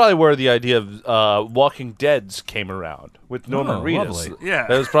 That's probably where the idea of Walking Dead's came around with Norman Oh, Reedus. lovely. Yeah.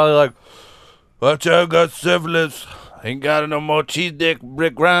 That was probably like, watch out, got syphilis. Ain't got no more cheese dick,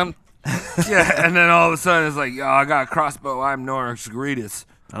 Rick Grimes. Yeah, and then all of a sudden it's like, oh, I got a crossbow. I'm Norman Reedus.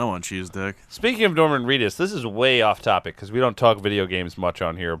 I don't want cheese dick. Speaking of Norman Reedus, this is way off topic because we don't talk video games much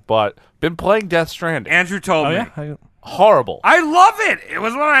on here, but been playing Death Stranding. Andrew told me. Horrible. I love it. It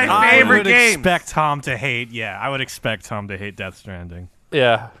was one of my I favorite would games. expect Tom to hate. Yeah, I would expect Tom to hate Death Stranding.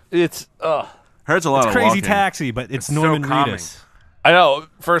 Yeah, it's Hurts a lot It's of Crazy walking. Taxi, but it's so Norman calming. Reedus. I know.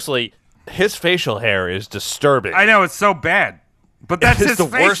 Firstly, his facial hair is disturbing. I know, it's so bad. But that's It's his the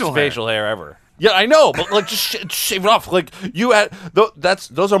facial worst hair. facial hair ever. Yeah, I know, but like just shave it off. Like you had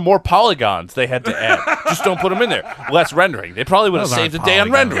those are more polygons they had to add. Just don't put them in there. Less rendering. They probably would have Those saved a aren't day on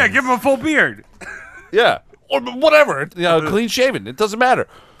polygons. rendering. Yeah, give him a full beard. Yeah, or whatever. Clean shaven. It doesn't matter.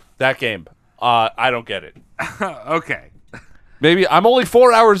 That game, I don't get it. Okay. Maybe I'm only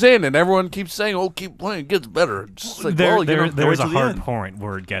 4 hours in, and everyone keeps saying, "Oh, keep playing, it gets better." It's just like, There's wait a till the hard end. point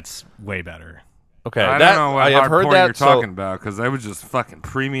where it gets way better. Okay, I that, don't know what I have hard heard point that. you're so- talking about because I was just fucking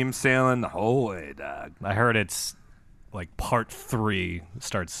premium sailing the whole way, dog. I heard it's like part 3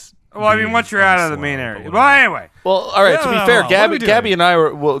 starts. Well, I mean, being once you're out of the unslow, main but area. whatever. Well, anyway. Well, all right. No, to be no, fair, no, what are we Gabby doing? and I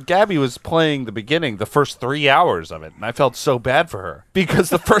were. Well, Gabby was playing the beginning, the first 3 hours of it, and I felt so bad for her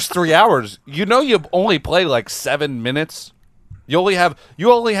because the first 3 hours, you only play like 7 minutes. You only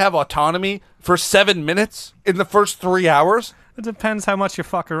have autonomy for 7 minutes in the first 3 hours. It depends how much you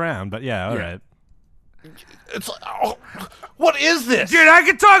fuck around, but yeah, all right. It's like, oh, what is this? Dude, I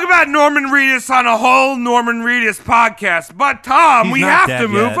could talk about Norman Reedus on a whole Norman Reedus podcast, but Tom, He's we not have dead to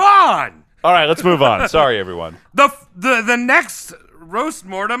move yet. on. All right, let's move on. Sorry, everyone. The next Roast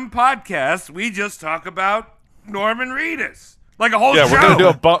Mortem podcast, we just talk about Norman Reedus. Like a whole show. Yeah, we're gonna do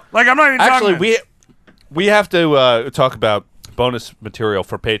a like I'm not even Actually, talking we have to talk about bonus material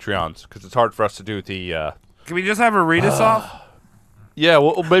for Patreons because it's hard for us to do the. Can we just have a Reedus off? Yeah,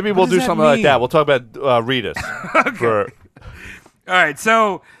 well, maybe we'll does do that something like mean? that. We'll talk about Reedus. For All right,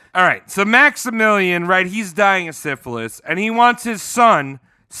 so Maximilian, right? He's dying of syphilis, and he wants his son,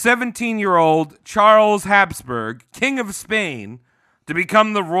 17-year-old Charles Habsburg, King of Spain, to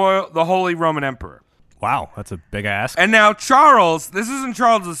become the Holy Roman Emperor. Wow, that's a big ask. And now Charles, this isn't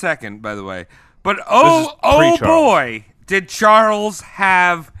Charles II, by the way, but oh pre-Charles. boy, did Charles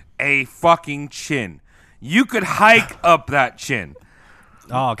have a fucking chin. You could hike up that chin.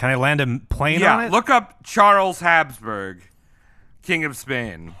 Oh, can I land a plane on Yeah, it? look up Charles Habsburg, King of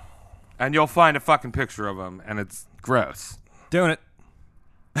Spain, and you'll find a fucking picture of him, and it's gross. Doing it.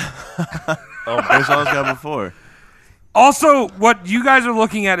 There's all this guy before. Also, what you guys are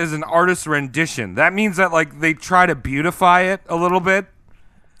looking at is an artist's rendition. That means that like they try to beautify it a little bit.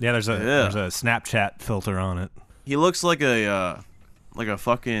 Yeah, there's a Snapchat filter on it. He looks like a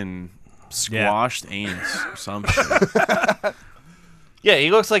fucking squashed anus or some shit. yeah,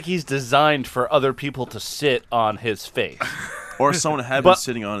 he looks like he's designed for other people to sit on his face, Or someone had been but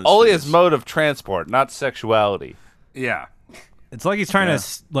sitting on his only face. as mode of transport, not sexuality. Yeah. It's like he's trying to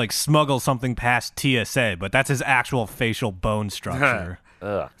like smuggle something past TSA, but that's his actual facial bone structure.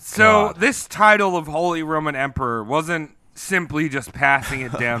 So this title of Holy Roman Emperor wasn't simply just passing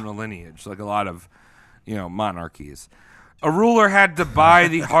it down the lineage like a lot of, monarchies. A ruler had to buy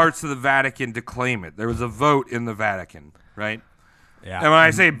the hearts of the Vatican to claim it. There was a vote in the Vatican, right? Yeah. And when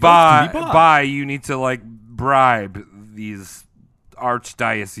I say buy, you need to like bribe these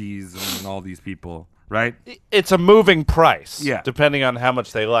archdioceses and all these people, right? It's a moving price, Yeah. depending on how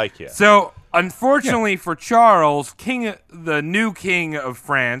much they like you. So, unfortunately for Charles, the new king of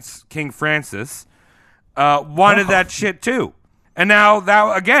France, King Francis, wanted that shit too. And now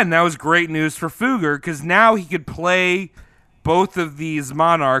that was great news for Fugger because now he could play both of these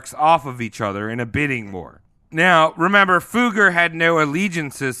monarchs off of each other in a bidding war. Now, remember, Fugger had no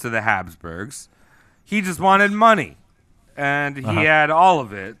allegiances to the Habsburgs. He just wanted money. And he had all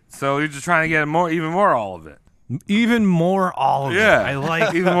of it. So he was just trying to get even more all of it. Even more all of it. I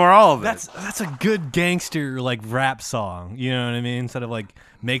like even more all of it. That's a good gangster like rap song. You know what I mean? Instead of like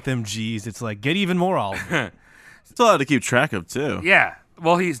make them G's, it's like get even more all of it. It's a lot to keep track of too. Yeah.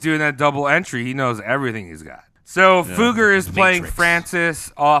 Well, he's doing that double entry. He knows everything he's got. So Fugger is playing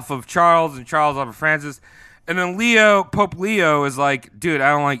Francis off of Charles and Charles off of Francis. And then Pope Leo is like, dude, I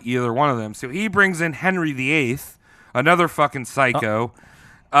don't like either one of them. So he brings in Henry VIII, another fucking psycho.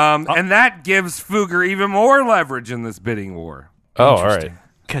 And that gives Fugger even more leverage in this bidding war. Oh, all right.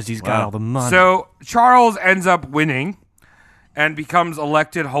 Because he's got all the money. So Charles ends up winning and becomes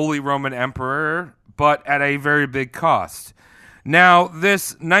elected Holy Roman Emperor, but at a very big cost. Now,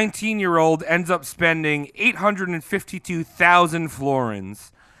 this 19-year-old ends up spending 852,000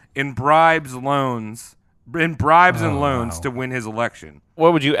 florins in bribes and loans to win his election.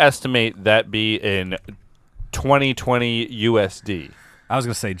 What would you estimate that be in 2020 USD? I was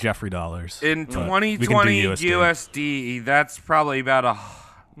going to say Jeffrey dollars. In but 2020 we can do USD, that's probably about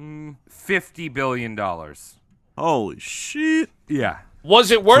 $50 billion. Holy shit. Yeah.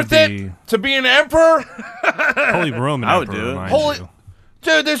 Was it worth it to be an emperor? Holy Roman I would Emperor, do it. mind you.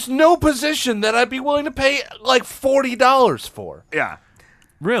 Dude, there's no position that I'd be willing to pay like $40 for. Yeah.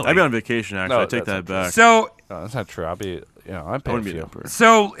 Really? I'd be on vacation, actually. No, I take that's that back. So No, that's not true. I'll be I pay a few.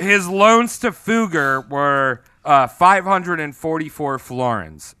 So his loans to Fugger were 544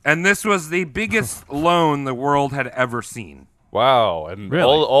 florins, and this was the biggest loan the world had ever seen. Wow, and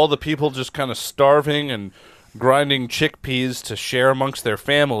Really? all the people just kind of starving and grinding chickpeas to share amongst their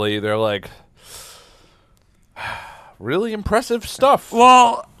family. They're like, really impressive stuff.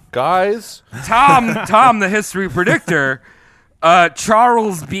 Well, guys, Tom, the history predictor,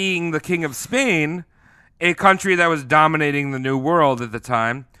 Charles being the king of Spain, a country that was dominating the New World at the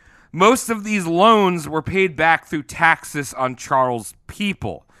time, most of these loans were paid back through taxes on Charles'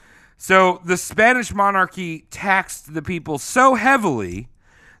 people. So the Spanish monarchy taxed the people so heavily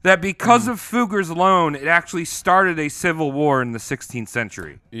that because of Fugger's loan, it actually started a civil war in the 16th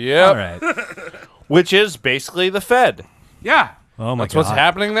century. Yep. All right. Which is basically the Fed. Yeah. Oh my That's god. what's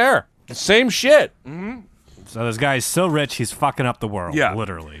happening there. Same shit. So this guy's so rich, he's fucking up the world. Yeah.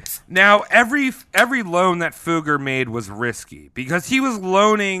 Literally. Now, every loan that Fugger made was risky because he was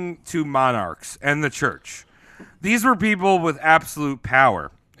loaning to monarchs and the church. These were people with absolute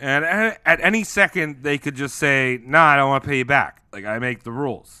power. And at any second, they could just say, nah, I don't want to pay you back. Like, I make the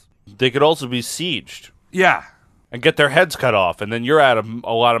rules. They could also be sieged Yeah, and get their heads cut off, and then you're out of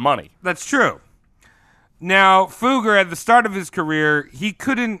a lot of money. that's true. Now, Fugger, at the start of his career, he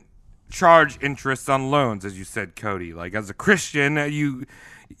couldn't charge interest on loans, as you said, Cody. Like, as a Christian,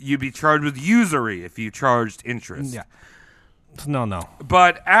 you'd be charged with usury if you charged interest. Yeah. No.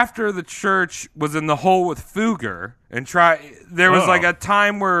 But after the church was in the hole with Fugger, there was like a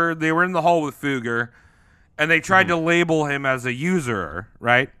time where they were in the hole with Fugger, and they tried to label him as a usurer,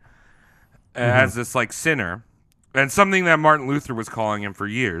 right? As this like sinner, and something that Martin Luther was calling him for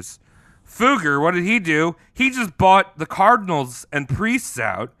years. Fugger, what did he do? He just bought the cardinals and priests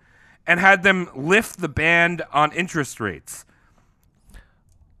out and had them lift the ban on interest rates.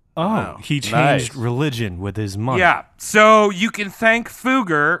 Oh, he changed religion with his money. Yeah, so you can thank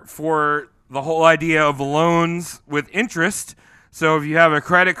Fugger for the whole idea of loans with interest. So if you have a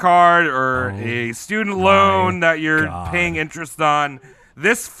credit card or a student loan that you're paying interest on,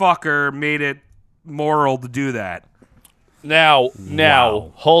 this fucker made it moral to do that. Now,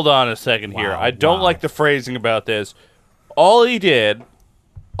 hold on a second here. I don't like the phrasing about this. All he did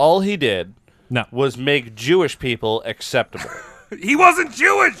was make Jewish people acceptable. He wasn't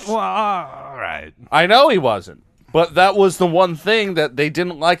Jewish! Well, all right. I know he wasn't. But that was the one thing that they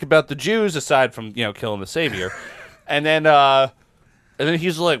didn't like about the Jews, aside from, killing the Savior. And then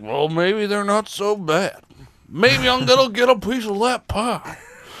he's like, well, maybe they're not so bad. Maybe I'm going to get a piece of that pie.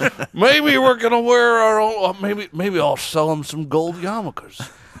 Maybe we're going to wear our own... Maybe I'll sell them some gold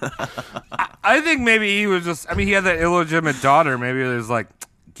yarmulkes. I think maybe he was just... he had that illegitimate daughter. Maybe it was like,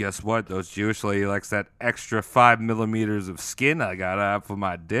 guess what? Those Jewish lady likes that extra 5 millimeters of skin I got out for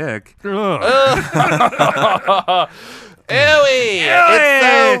my dick. Ewy! It's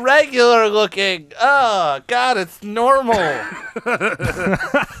so regular looking. Oh, God, it's normal.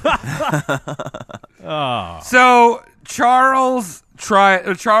 So Charles,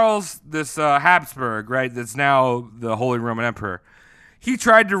 this Habsburg, right? That's now the Holy Roman Emperor. He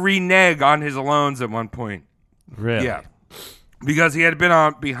tried to renege on his loans at one point. Really? Yeah, because he had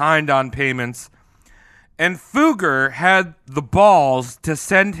been behind on payments, and Fugger had the balls to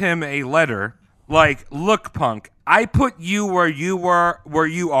send him a letter like, "Look, punk, I put you where you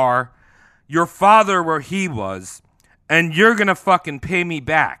are, your father where he was, and you're gonna fucking pay me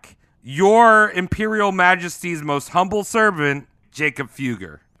back. Your Imperial Majesty's most humble servant, Jacob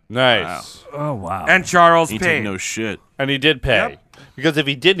Fugger." Nice. Oh, wow. And Charles He paid. take no shit. And he did pay. Yep. Because if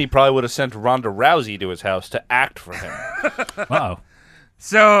he didn't, he probably would have sent Ronda Rousey to his house to act for him. Wow.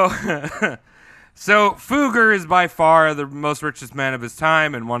 So Fugger is by far the most richest man of his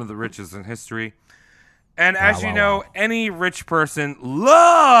time and one of the richest in history. And as you know, any rich person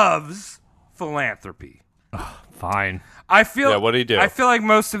loves philanthropy. Fine. I feel. Yeah, what'd he do? I feel like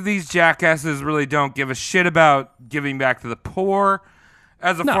most of these jackasses really don't give a shit about giving back to the poor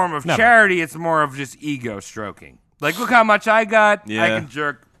as a form of charity. It's more of just ego stroking. Like, look how much I got. Yeah. I can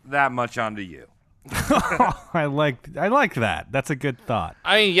jerk that much onto you. I like that. That's a good thought.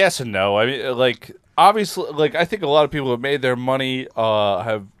 I mean, yes and no. I mean, like, obviously, like, I think a lot of people who have made their money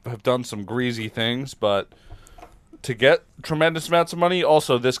have done some greasy things, but to get tremendous amounts of money,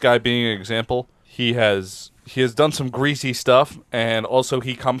 also this guy being an example, he has done some greasy stuff, and also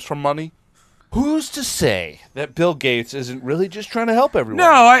he comes from money. Who's to say that Bill Gates isn't really just trying to help everyone?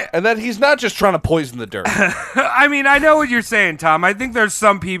 No, and that he's not just trying to poison the dirt. I mean, I know what you're saying, Tom. I think there's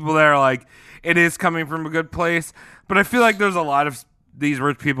some people that are like, it is coming from a good place, but I feel like there's a lot of these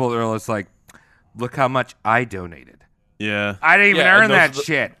rich people that are just like, look how much I donated. Yeah. I didn't even earn that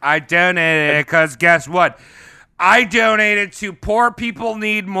shit. I donated it because guess what? I donated to Poor People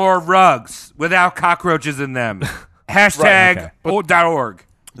Need More Rugs without cockroaches in them. Hashtag .org.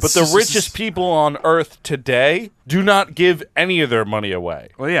 But the richest people on Earth today do not give any of their money away.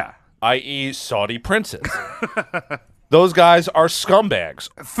 Well, yeah. I.e. Saudi princes. Those guys are scumbags.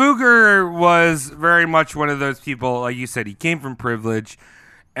 Fugger was very much one of those people, like you said, he came from privilege,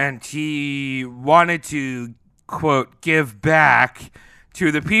 and he wanted to, quote, give back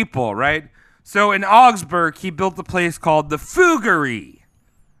to the people, right? So in Augsburg, he built a place called the Fuggery.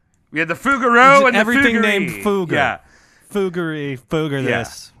 We had the Fugaro and everything the Fuggery. named Fugger. Yeah. Fuggery, Fugger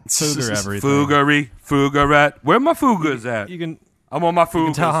this, Fugger everything. Fuggery, Fuggerette. Where my Fuggers at? I'm on my Fuggers. You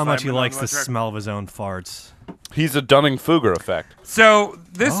can tell how much he likes the smell of his own farts. He's a Dunning-Fugger effect. So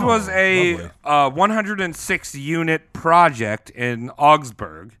this was a 106-unit project in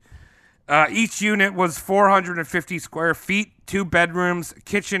Augsburg. Each unit was 450 square feet, 2 bedrooms,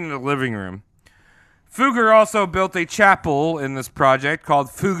 kitchen, and a living room. Fugger also built a chapel in this project called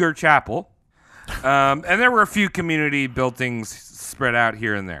Fugger Chapel. And there were a few community buildings spread out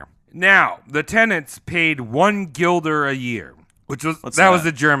here and there. Now, the tenants paid 1 guilder a year, which was that was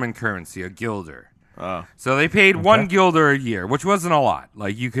the German currency, a guilder. Oh. So they paid 1 guilder a year, which wasn't a lot.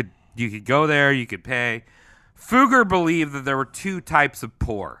 Like you could go there, you could pay. Fugger believed that there were 2 types of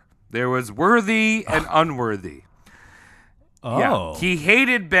poor. There was worthy and unworthy. Oh. Yeah. He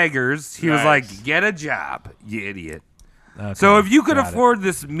hated beggars. He was like, get a job, you idiot. Okay, so if you could afford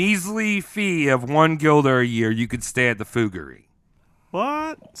this measly fee of 1 guilder a year, you could stay at the Fuggery.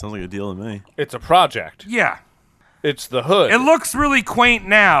 What? Sounds like a deal to me. It's a project. Yeah. It's the hood. It looks really quaint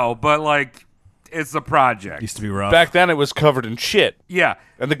now, but like it's a project. Used to be rough. Back then it was covered in shit. Yeah.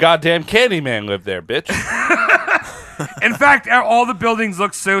 And the goddamn Candyman lived there, bitch. In fact, all the buildings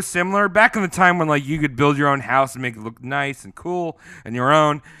look so similar. Back in the time when like you could build your own house and make it look nice and cool and your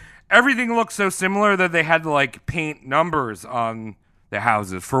own, everything looked so similar that they had to like paint numbers on the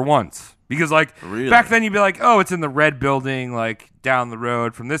houses for once. Because like back then you'd be like, oh, it's in the red building like down the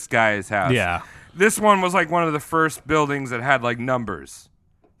road from this guy's house. Yeah. This one was like one of the first buildings that had like numbers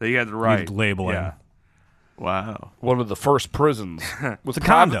that you had to write. Labeling. Yeah. Wow. One of the first prisons with a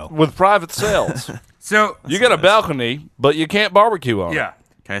condo with private cells. So you get a balcony, but you can't barbecue on it. Yeah.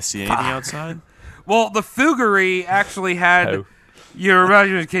 Can I see anything outside? Well, the Fuggery actually had. You're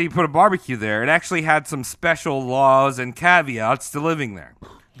imagine can you put a barbecue there? It actually had some special laws and caveats to living there.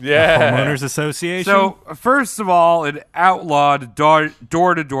 Yeah. Homeowners Association. So first of all, it outlawed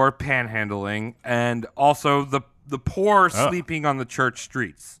door-to-door panhandling, and also the poor sleeping on the church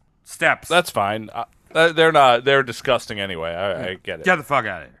streets steps. That's fine. They're disgusting anyway. I get it. Get the fuck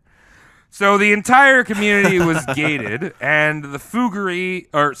out of here. So the entire community was gated, and the Fugger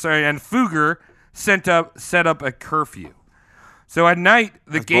set up a curfew. So at night,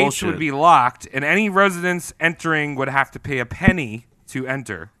 the gates would be locked, and any residents entering would have to pay a penny to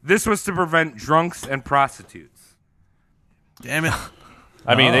enter. This was to prevent drunks and prostitutes. Damn it.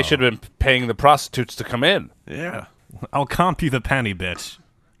 I mean, they should have been paying the prostitutes to come in. Yeah. I'll comp you the penny, bitch.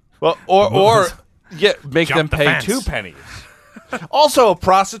 Well, or make them the pay fence. 2 pennies. Also, a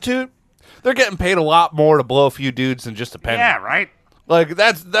prostitute, they're getting paid a lot more to blow a few dudes than just a penny. Yeah, right? Like,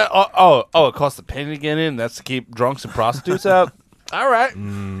 that's that. Oh, it costs a penny to get in. That's to keep drunks and prostitutes out. All right.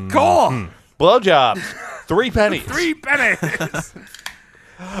 Cool. Blowjobs. 3 pennies. 3 pennies.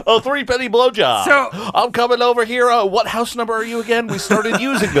 Oh, 3 penny blowjob. So I'm coming over here. What house number are you again? We started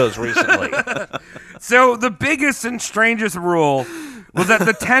using those recently. So the biggest and strangest rule was that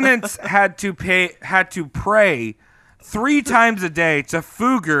the tenants had to pray 3 times a day to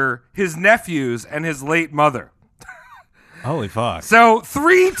Fugger, his nephews, and his late mother. Holy fuck. So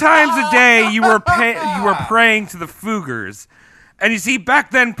 3 times a day you were praying to the Fuggers. And you see,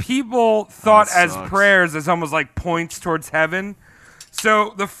 back then people thought as prayers as almost like points towards heaven.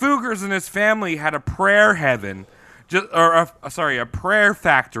 So the Fuggers and his family had a prayer heaven, a prayer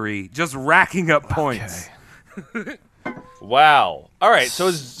factory, just racking up points. Okay. Wow. All right. So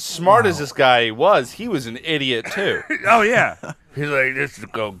as smart as this guy was, he was an idiot too. Oh yeah. He's like, this is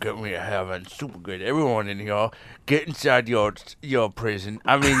gonna get me to heaven. Super good. Everyone in here, get inside your prison.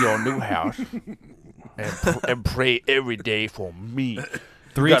 I mean your new house, and pray every day for me.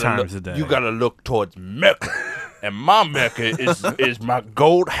 3 times a day. You gotta look towards Mecca, and my Mecca is my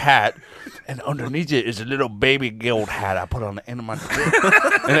gold hat, and underneath it is a little baby gold hat I put on the end of my dick,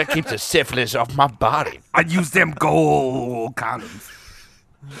 and that keeps the syphilis off my body. I use them gold condoms.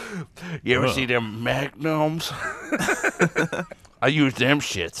 You ever see them magnums? I use them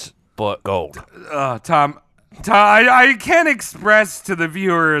shits, but gold. Tom, I can't express to the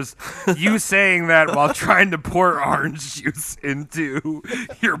viewers you saying that while trying to pour orange juice into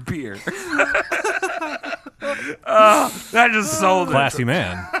your beer. That just sold it. Classy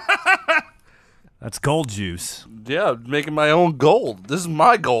man. That's gold juice. Yeah, making my own gold. This is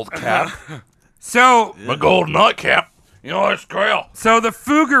my gold cap. So my gold nightcap. You know, that's grail. So the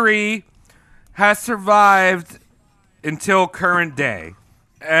Fuggery has survived until current day,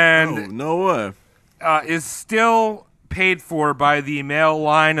 and no way. Is still paid for by the male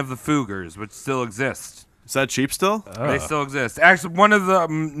line of the Fuggers, which still exists. Is that cheap still? They still exist. Actually, one of the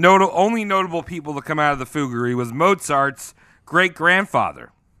only notable people to come out of the Fuggery was Mozart's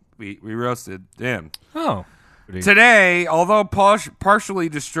great-grandfather. We roasted him. Oh. Today, although partially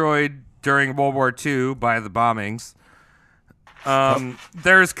destroyed during World War II by the bombings,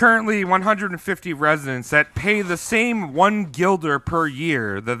 there's currently 150 residents that pay the same 1 guilder per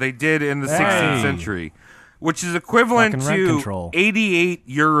year that they did in the 16th century, which is equivalent to 88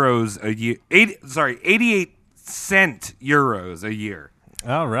 euros a year. 88 cent euros a year.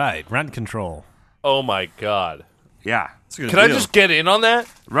 All right, rent control. Oh my God. Yeah. Can I just get in on that?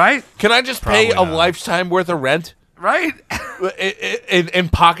 Right? Can I just pay a lifetime worth of rent? Right? in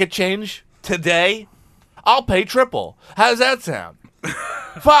pocket change today? I'll pay triple. How does that sound?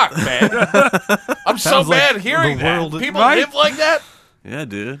 Fuck, man. I'm so bad hearing that. People live like that? Yeah,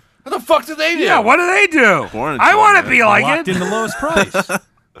 dude. What the fuck do they do? Yeah, what do they do? I want to be like Locked it. in the lowest price.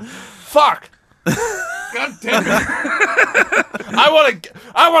 Fuck. God damn it. I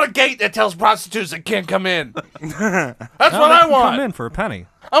want a gate that tells prostitutes they can't come in. That's what I want. Come in for a penny.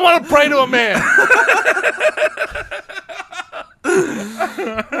 I want to pray to a man.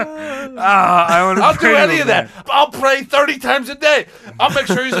 I'll do any of that. I'll pray 30 times a day. I'll make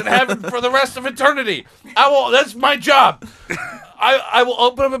sure he's in heaven for the rest of eternity. That's my job. I will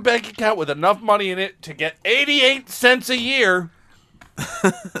open up a bank account with enough money in it to get 88 cents a year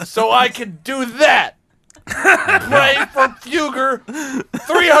so I can do that. Pray for Fugger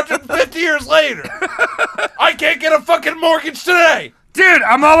 350 years later. I can't get a fucking mortgage today. Dude,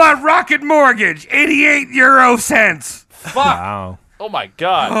 I'm all on Rocket Mortgage. 88 euro cents. Fuck. Wow. Oh my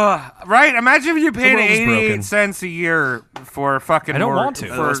God. Right? Imagine if you paid world is 88 broken. cents a year for fucking I don't want to.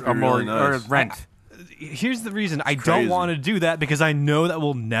 for That's a really or nice. rent. Here's the reason I crazy. don't want to do that, because I know that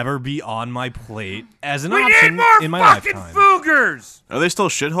will never be on my plate as an We need option more in my fucking lifetime. Fuggers. Are they still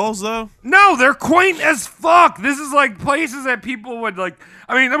shitholes though? No, they're quaint as fuck. This is like places that people would like.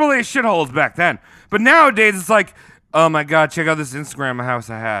 I mean, there were really shitholes back then, but nowadays it's like, oh my God, check out this Instagram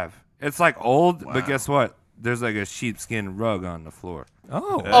house I have. It's like old, but guess what? There's like a sheepskin rug on the floor.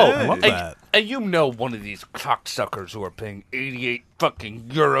 Oh, Oh, love that. and you know one of these cocksuckers who are paying 88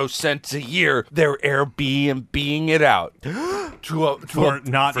 fucking euro cents a year, they're Airbnb-ing it out. For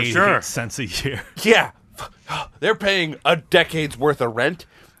not for 88 sure. cents a year. Yeah. They're paying a decade's worth of rent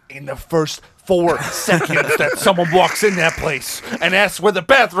in the first 4 seconds that someone walks in that place and asks where the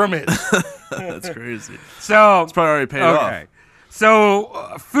bathroom is. That's crazy. So It's probably already paid off. So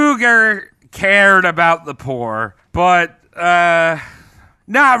Fugger cared about the poor, but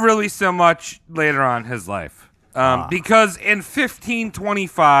not really so much later on in his life. Because in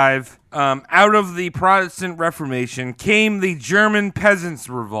 1525, out of the Protestant Reformation came the German Peasants'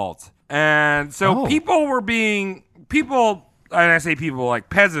 Revolt. And so people, and I say people like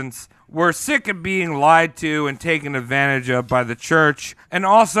peasants, were sick of being lied to and taken advantage of by the church. And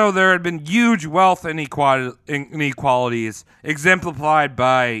also there had been huge wealth inequalities exemplified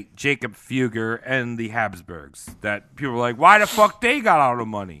by Jacob Fugger and the Habsburgs. That people were like, why the fuck they got all the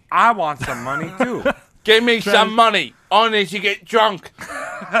money? I want some money too. Give me some money. Only to get drunk.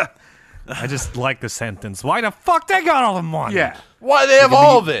 I just like the sentence. Why the fuck they got all the money? Yeah. Why they have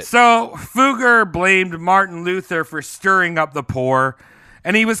all of it? So Fugger blamed Martin Luther for stirring up the poor.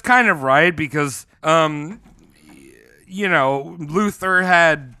 And he was kind of right because, Luther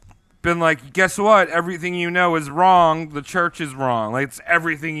had been like, guess what? Everything you know is wrong. The church is wrong. Like, it's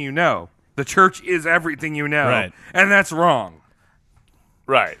everything you know. The church is everything you know. Right. And that's wrong.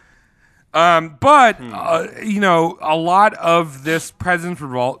 Right. But a lot of this Peasants'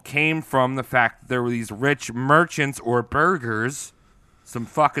 Revolt came from the fact that there were these rich merchants or burghers, some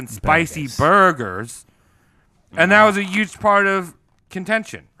fucking spicy burgers. And that was a huge part of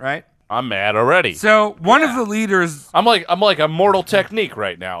contention, right? I'm mad already. So one of the leaders, I'm like Immortal Technique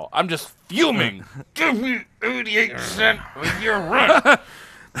right now. I'm just fuming. Give me 88 cents a year rent.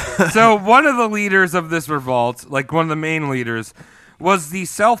 so one of the leaders of this revolt, like one of the main leaders, was the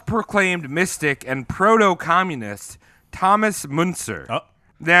self-proclaimed mystic and proto-communist Thomas Müntzer. Oh.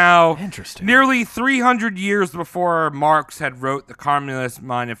 Now, Interesting. nearly 300 years before Marx had wrote the Communist oh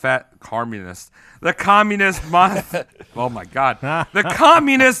my God, the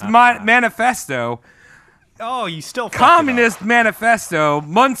Communist Manifesto, Oh, you still fucked Communist Manifesto,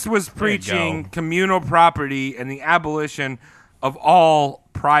 Muntz was There you preaching go. communal property and the abolition of all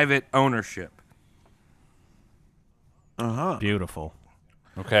private ownership. Beautiful.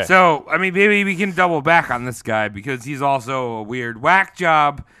 Okay. So, I mean, maybe we can double back on this guy because he's also a weird whack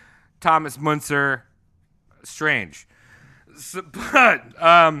job. Thomas Muntzer, strange. So,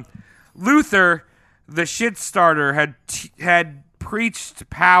 but Luther, the shit starter, had preached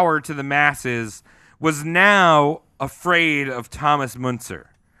power to the masses, was now afraid of Thomas Muntzer.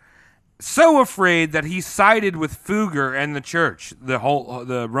 So afraid that he sided with Fugger and the church, the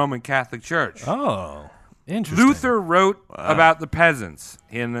Roman Catholic Church. Oh, interesting. Luther wrote about the peasants,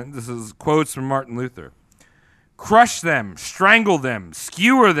 and this is quotes from Martin Luther. Crush them, strangle them,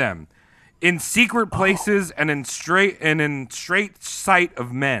 skewer them in secret places and in straight sight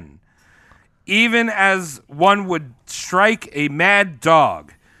of men, even as one would strike a mad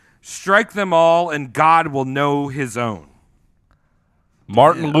dog. Strike them all, and God will know his own.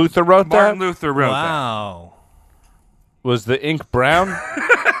 Martin Luther wrote that? Martin Luther wrote Wow. Was the ink brown?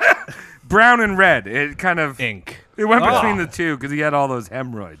 that. Brown and red. It kind of Ink. It went between the two because he had all those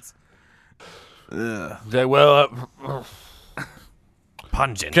hemorrhoids. Well,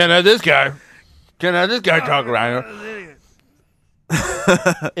 Pungent. can this guy talk around?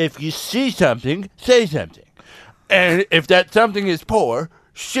 If you see something, say something. And if that something is poor,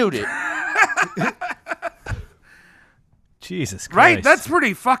 shoot it. Jesus Christ. Right? That's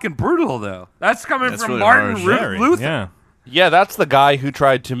pretty fucking brutal, though. That's coming That's from really Martin harsh. Very, Luther. Yeah. Yeah, that's the guy who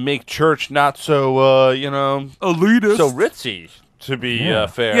tried to make church not so, Elitist. so ritzy, to be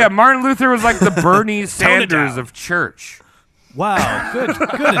fair. Yeah, Martin Luther was like the Bernie Sanders of church. Wow. Good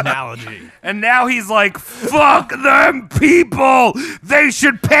analogy. And now he's like, fuck them people! They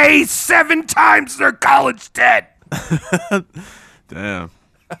should pay 7 times their college debt! Damn.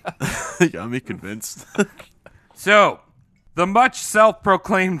 You got me convinced. So, the much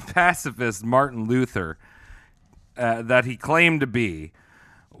self-proclaimed pacifist Martin Luther, that he claimed to be,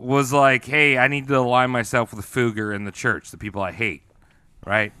 was like, hey, I need to align myself with Fugger and the church, the people I hate,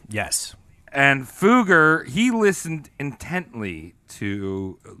 right? Yes. And Fugger, he listened intently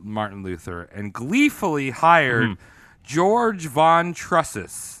to Martin Luther and gleefully hired George von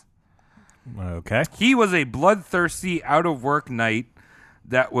Trusses. Okay. He was a bloodthirsty, out-of-work knight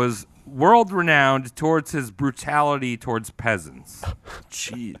that was world-renowned towards his brutality towards peasants.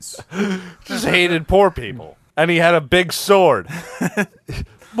 Jeez. Just hated poor people. And he had a big sword.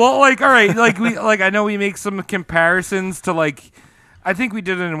 Well, like, all right, I know we make some comparisons to, like, I think we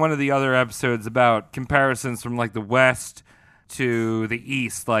did it in one of the other episodes about comparisons from, like, the West to the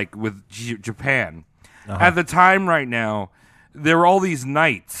East, like, with Japan. At the time right now, there were all these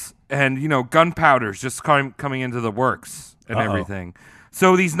knights and, gunpowder's just coming into the works and everything.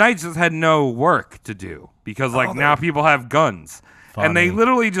 So these knights just had no work to do because, like, now people have guns. And they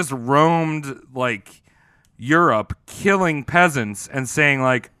literally just roamed, like, Europe, killing peasants and saying,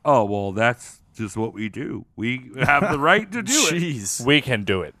 like, oh, well, that's just what we do. We have the right to do it. Jeez. We can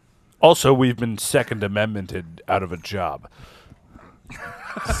do it. Also, we've been Second Amendmented out of a job.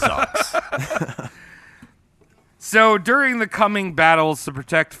 Sucks. So during the coming battles to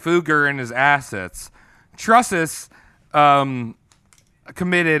protect Fugger and his assets, Trusses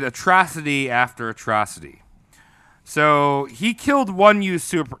committed atrocity after atrocity. So he killed one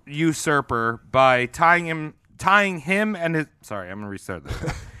usurper by tying him and his. Sorry, I'm gonna restart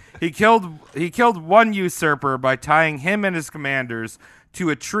this. He killed one usurper by tying him and his commanders to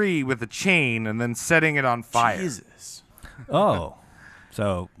a tree with a chain and then setting it on fire. Jesus. Oh.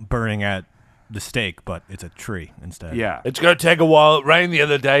 So burning at the stake, but it's a tree instead. Yeah. It's going to take a while. It rained the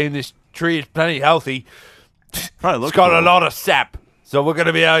other day, and this tree is plenty healthy. Probably It's looks got a cool. lot of sap, so we're going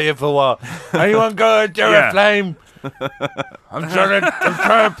to be out here for a while. Anyone go to Yeah. Flame? I'm trying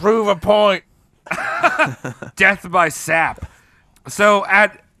to prove a point. Death by sap. So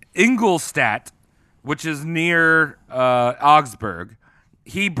at Ingolstadt, which is near Augsburg,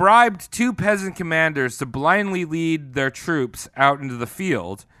 he bribed 2 peasant commanders to blindly lead their troops out into the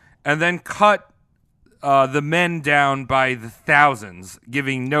field and then cut the men down by the thousands,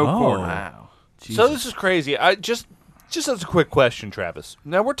 giving no quarter. Wow. So this is crazy. I just as a quick question, Travis.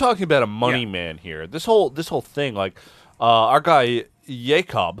 Now we're talking about a money man here. This whole thing, like our guy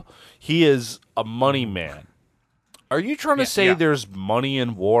Jacob, he is a money man. Are you trying to say there's money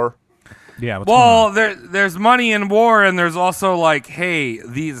in war? Yeah. What's going on? Well, there's money in war, and there's also like, hey,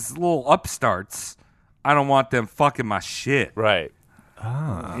 these little upstarts, I don't want them fucking my shit. Right. You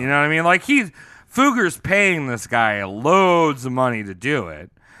know what I mean? Like Fugger's paying this guy loads of money to do it.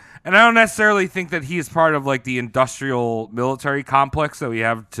 And I don't necessarily think that he's part of like the industrial military complex that we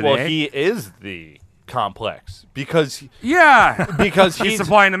have today. Well, he is the complex because because he's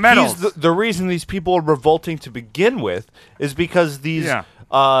supplying the metals. The reason these people are revolting to begin with is because these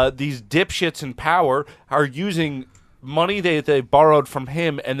dipshits in power are using money they borrowed from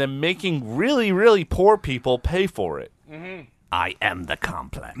him and then making really, really poor people pay for it. Mm-hmm. I am the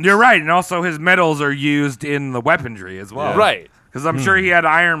complex. You're right, and also his metals are used in the weaponry as well. Yeah. Right. Because I'm sure he had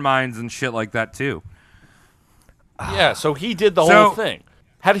iron mines and shit like that too. Yeah, so he did the whole thing.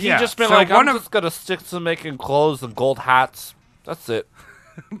 Had he just been like, I'm just going to stick to making clothes and gold hats, that's it.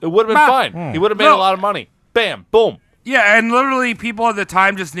 It would have been fine. He would have made a lot of money. Bam, boom. Yeah, and literally people at the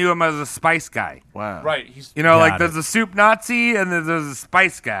time just knew him as a spice guy. Wow. Right. Like there's a soup Nazi and then there's a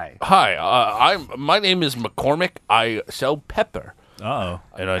spice guy. Hi, my name is McCormick. I sell pepper. Uh-oh.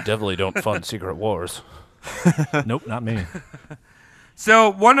 And I definitely don't fund secret wars. Nope, not me.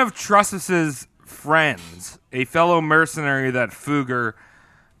 So one of Trussus's friends, a fellow mercenary that Fugger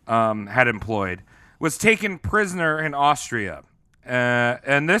had employed, was taken prisoner in Austria.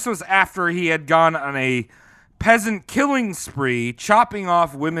 And this was after he had gone on a peasant killing spree, chopping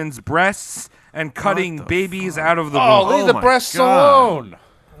off women's breasts and cutting babies out of the womb. Oh, leave the breasts alone.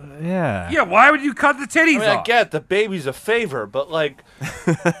 Yeah. Yeah, why would you cut the titties I off? get the baby's a favor, but like,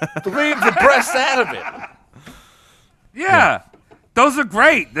 leave the breasts out of it. Yeah. Those are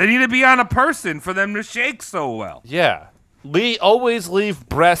great. They need to be on a person for them to shake so well. Yeah. Always leave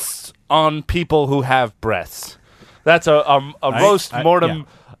breasts on people who have breasts. That's a roast mortem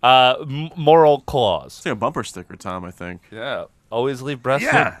moral clause. It's like a bumper sticker, Tom, I think. Yeah. Always leave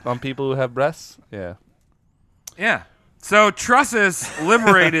breasts on people who have breasts. Yeah. Yeah. So Trussus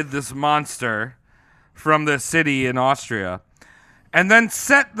liberated this monster from the city in Austria and then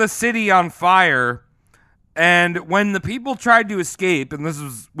set the city on fire. And when the people tried to escape, and this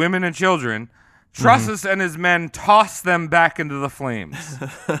was women and children, Trussus and his men tossed them back into the flames.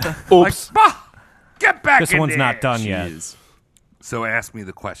 Oops. Like, get back This in one's there. not done yet. So ask me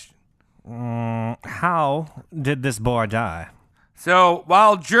the question. How did this boy die? So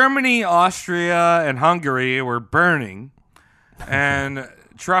while Germany, Austria, and Hungary were burning, and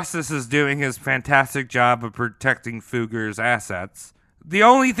Trussus is doing his fantastic job of protecting Fugger's assets, the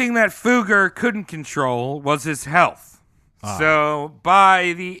only thing that Fugger couldn't control was his health. So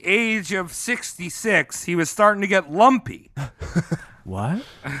by the age of 66, he was starting to get lumpy. What?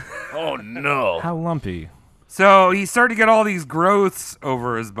 Oh, no. How lumpy? So he started to get all these growths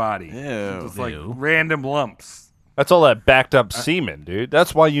over his body. Ew. Just like random lumps. That's all that backed up semen, dude.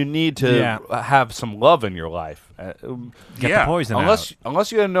 That's why you need to have some love in your life. Get the poison out.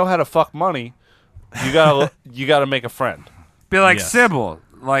 Unless you know how to fuck money, you gotta make a friend. Be like Sybil.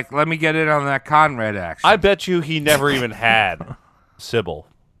 Like, let me get in on that Conrad action. I bet you he never even had Sybil.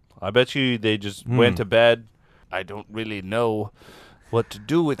 I bet you they just went to bed. I don't really know what to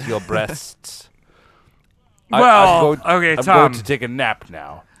do with your breasts. Well, I'm okay, I'm Tom. going to take a nap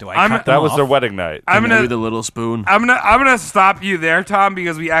now. Do I cut them That was off? their wedding night. I'm gonna Maybe the little spoon. I'm gonna stop you there, Tom,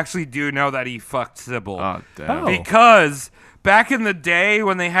 because we actually do know that he fucked Sybil. Oh, damn. Because back in the day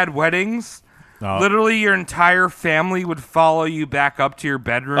when they had weddings, literally your entire family would follow you back up to your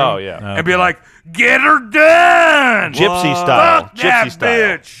bedroom. Oh, yeah. And be like, "Get her done, Gypsy style. Fuck that Gypsy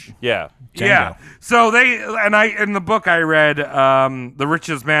style. bitch." Yeah. Yeah. So in the book I read, The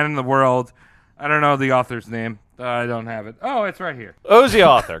Richest Man in the World. I don't know the author's name. I don't have it. Oh, it's right here. Who's the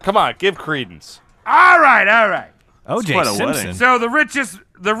author? Come on, give credence. All right. O.J. quite a Simpson. wedding. So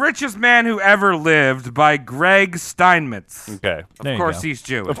the richest man who ever lived by Greg Steinmetz. Okay. Of course he's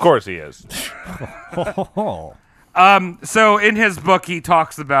Jewish. Of course he is. So in his book he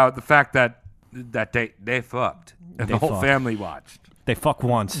talks about the fact that they fucked and They the whole fucked. family watched. They fuck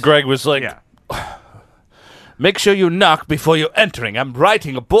once. Greg was like, Yeah. Make sure you knock before you're entering. I'm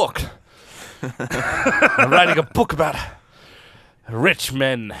writing a book. I'm writing a book about rich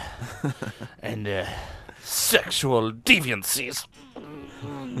men and sexual deviancies.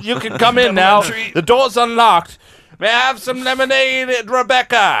 You can come in now. The door's unlocked. May I have some lemonade,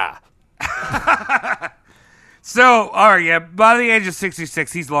 Rebecca? So, all right, yeah, by the age of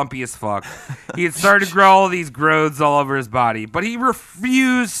 66, he's lumpy as fuck. He had started to grow all these growths all over his body, but he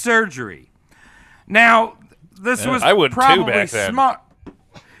refused surgery. Now, this was I would too probably back then. smart.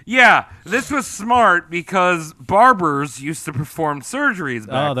 Yeah, this was smart because barbers used to perform surgeries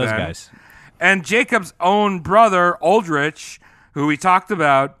back Oh, those then. guys. And Jacob's own brother, Aldrich, who we talked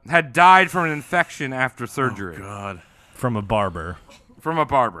about, had died from an infection after surgery. Oh, God. From a barber. From a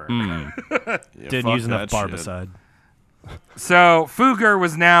barber. Didn't fuck use enough that shit. barbicide. So Fugger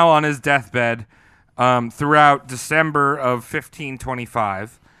was now on his deathbed throughout December of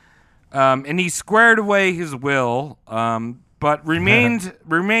 1525. And he squared away his will, but remained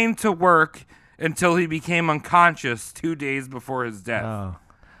to work until he became unconscious 2 days before his death. Oh.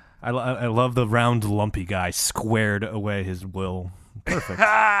 I love the round, lumpy guy squared away his will. Perfect.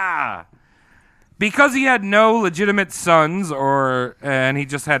 Because he had no legitimate sons, and he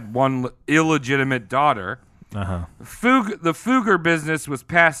just had one illegitimate daughter, the Fugger business was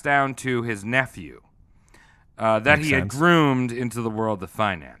passed down to his nephew that Makes he had sense. groomed into the world of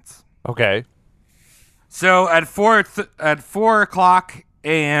finance. Okay. So at 4 o'clock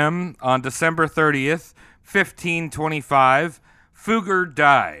a.m. on December 30th, 1525, Fugger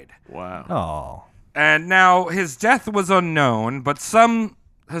died. Wow. Oh. And now his death was unknown, but some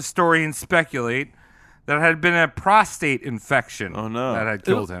historians speculate that it had been a prostate infection that had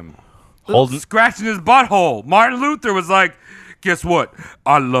killed him. Scratching his butthole. Martin Luther was like, guess what?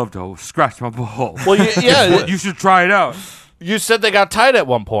 I love to scratch my butthole. Well, yeah. You should try it out. You said they got tight at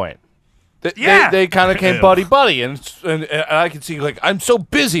one point. Yeah. They kind of came buddy, and I can see, like, I'm so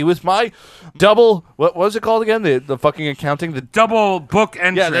busy with my double, what was it called again? The fucking accounting? The double book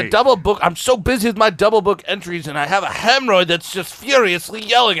entry. Yeah, the double book. I'm so busy with my double book entries, and I have a hemorrhoid that's just furiously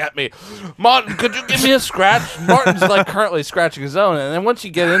yelling at me. Martin, could you give me a scratch? Martin's, like, currently scratching his own, and then once you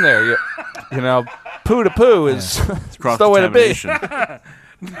get in there, you know, poo to poo is the way to be.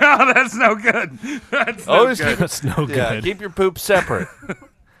 No, that's no good. That's no Always good. That's no good. Yeah, keep your poop separate.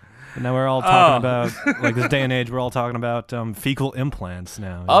 And now we're all talking about, like this day and age, we're all talking about fecal implants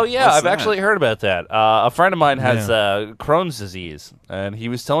now. Oh, yeah, What's I've that? actually heard about that. A friend of mine has Crohn's disease, and he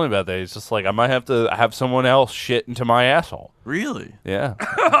was telling me about that. He's just like, I might have to have someone else shit into my asshole. Really? Yeah.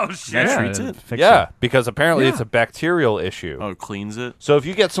 Oh, shit. That treats it? Yeah, because apparently it's a bacterial issue. Oh, it cleans it? So if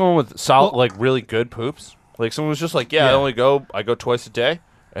you get someone with solid, like really good poops, like someone who's just like, I go twice a day,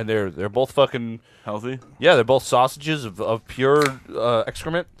 and they're both fucking healthy. Yeah, they're both sausages of pure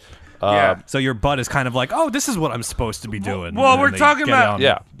excrement. So your butt is kind of like, oh, this is what I'm supposed to be doing. Well, and we're they talking get about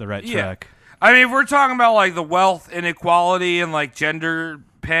on the right track. I mean, if we're talking about like the wealth inequality and like gender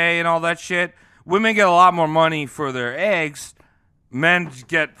pay and all that shit, women get a lot more money for their eggs. Men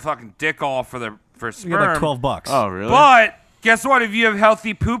get fucking dick all for sperm. You get like $12. Oh, really? But guess what? If you have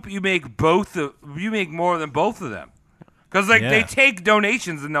healthy poop, you make more than both of them. Because they take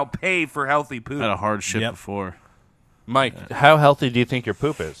donations and they'll pay for healthy poop. Had a hard shit before. Mike, how healthy do you think your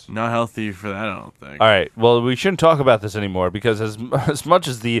poop is? Not healthy for that, I don't think. All right. Well, we shouldn't talk about this anymore because as much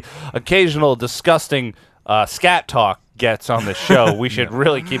as the occasional disgusting scat talk gets on this show, we should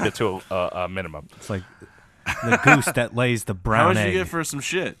really keep it to a minimum. It's like the goose that lays the brown How much egg. you get for some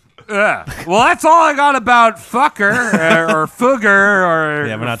shit? Yeah. Well, that's all I got about fucker or Fugger or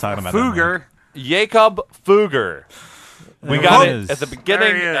Yeah, we're not talking about Fugger. Jacob Fugger. We There got he it is. at the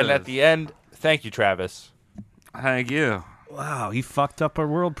beginning There he and is. at the end. Thank you, Travis. Thank you. Wow, he fucked up our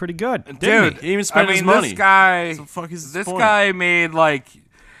world pretty good. Dude, He even spent his money. This guy, What the fuck is this point? guy made like,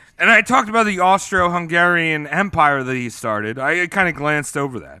 and I talked about the Austro-Hungarian Empire that he started. I kind of glanced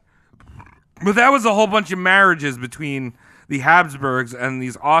over that, but that was a whole bunch of marriages between the Habsburgs and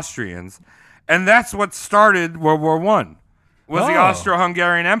these Austrians, and that's what started World War I. Was the Oh.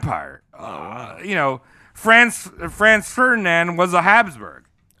 Austro-Hungarian Empire? You know, Franz Ferdinand was a Habsburg.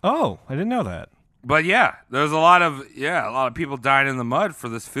 Oh, I didn't know that. But yeah, there's a lot of people dying in the mud for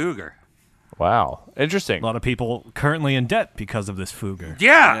this Fugger. Wow. Interesting. A lot of people currently in debt because of this Fugger.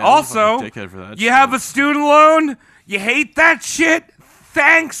 Yeah, Yeah, also, fucking dickhead for that you shit. have a student loan, you hate that shit,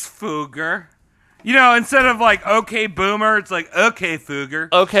 thanks, Fugger. You know, instead of like, okay, boomer, it's like, okay,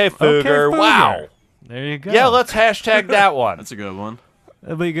 Fugger. Okay, Fugger. Fugger. Wow. There you go. Yeah, let's hashtag that one. That's a good one.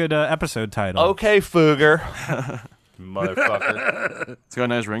 That'll be a good episode title. Okay, Fugger. Motherfucker. It's got a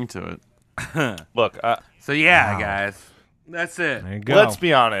nice ring to it. Look, So yeah, guys, that's it. There you go. let's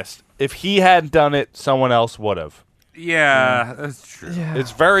be honest. If he hadn't done it, someone else would have. Yeah, that's true.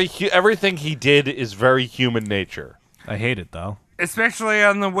 It's very everything he did is very human nature. I hate it, though. Especially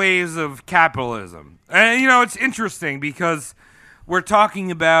on the waves of capitalism. And, you know, it's interesting because we're talking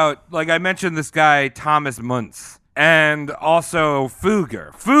about, like I mentioned, this guy, Thomas Muntz, and also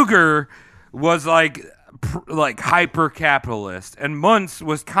Fugger. Fugger was like hyper-capitalist, and Muntz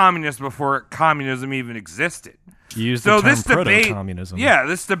was communist before communism even existed. You used the term this debate, proto-communism. yeah,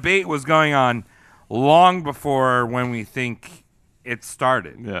 this debate was going on long before when we think it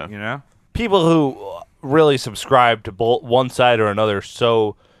started. Yeah. You know? People who really subscribe to one side or another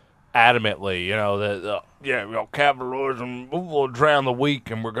so adamantly, you know, that capitalism will drown the weak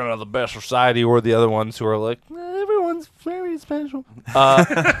and we're going to have the best society, or the other ones who are like, everyone's very special.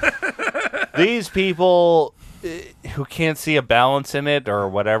 These people who can't see a balance in it or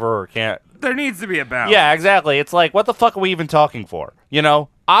whatever, or can't. There needs to be a balance. Yeah, exactly. It's like, what the fuck are we even talking for? You know,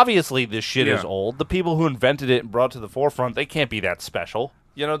 obviously this shit is Yeah. old. The people who invented it and brought it to the forefront, they can't be that special.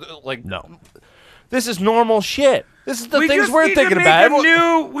 You know, like, No. This is normal shit. This is the things just we're need thinking to about.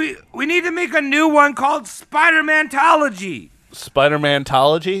 make we need to make a new one called Spider-Man-tology.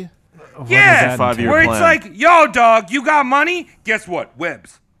 Spider-Man-tology? Yeah, 5-year where plan. it's like, yo, dog, you got money? Guess what?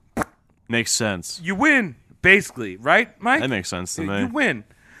 Webs. Makes sense. You win, basically, right, Mike? That makes sense to me. You win.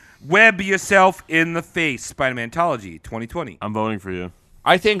 Web yourself in the face. Spider-Man-tology 2020. I'm voting for you.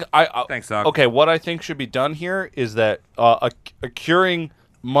 I think Thanks, Doc. Okay, what I think should be done here is that accruing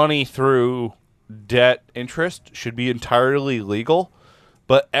money through debt interest should be entirely legal,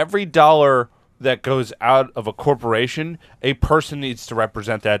 but every dollar that goes out of a corporation, a person needs to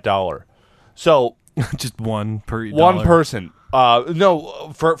represent that dollar. So just one per one dollar? person.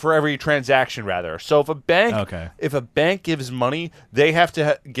 No, for every transaction rather. So if a bank gives money, they have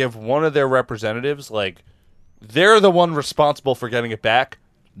to give one of their representatives, like they're the one responsible for getting it back.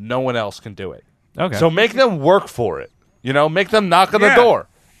 No one else can do it. Okay. So make them work for it. You know, make them knock on the door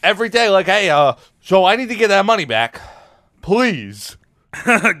every day. Like, hey, so I need to get that money back, please.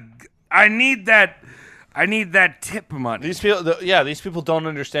 I need that tip money. These people don't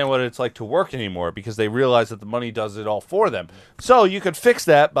understand what it's like to work anymore because they realize that the money does it all for them. So you could fix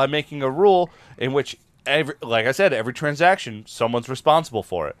that by making a rule in which, like I said, every transaction, someone's responsible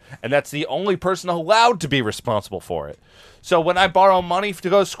for it. And that's the only person allowed to be responsible for it. So when I borrow money to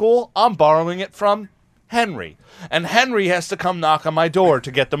go to school, I'm borrowing it from Henry. And Henry has to come knock on my door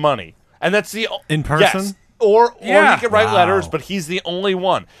to get the money. And that's the... In person? Yes. Or he can write Wow. letters, but he's the only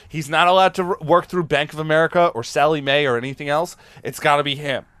one. He's not allowed to work through Bank of America or Sally Mae or anything else. It's got to be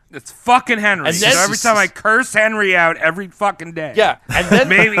him. It's fucking Henry. And So then- every time I curse Henry out every fucking day. Yeah, and then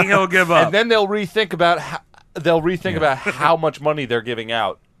maybe he'll give up. And then they'll rethink about how much money they're giving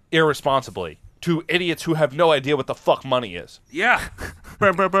out irresponsibly to idiots who have no idea what the fuck money is. Yeah. I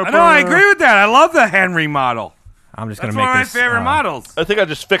know, I agree with that. I love the Henry model. I'm just That's gonna one make of this my favorite models. I think I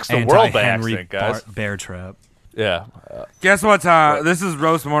just fixed the world by anti-Henry accident, guys. bear trap. Yeah. Guess what, Tom? This is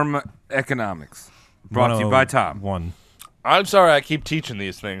Roast Mormon Economics. Brought to you by Tom. 101. I'm sorry I keep teaching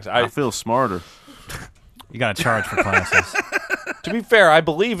these things. I feel smarter. You got to charge for classes. To be fair, I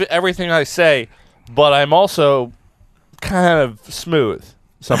believe everything I say, but I'm also kind of smooth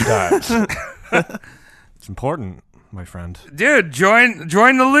sometimes. It's important, my friend. Dude, join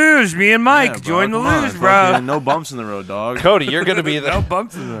the luge. Me and Mike, Yeah, bro, join the come on, luge, bro. fucking no bumps in the road, dog. Cody, you're gonna be the No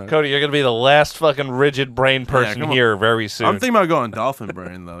bumps in the road. Cody, you're gonna be the last fucking rigid brain person come on. here very soon. I'm thinking about going dolphin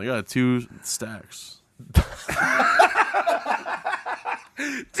brain though. You got 2 stacks.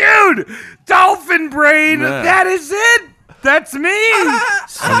 Dude, dolphin brain. Yeah. That is it. That's me.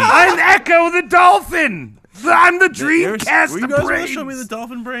 I'm Echo the dolphin. I'm the Dreamcast Were you guys brain. gonna show me the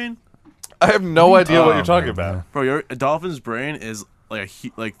dolphin brain? I have no idea what you're talking about. Bro, a dolphin's brain is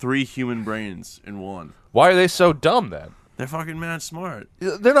like 3 human brains in one. Why are they so dumb then? They're fucking mad smart.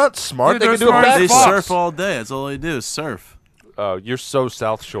 They're not smart. Dude, they they're can do smart it as They fuck. surf all day. That's all they do is surf. Oh, you're so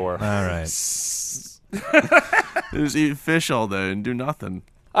South Shore. All right. They just eat fish all day and do nothing.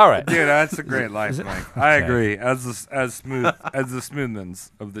 All right. Dude, that's a great life, Mike. I agree. As the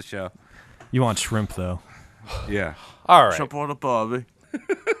smoothmans of the show. You want shrimp, though. Yeah. All right. Jump on a Bobby.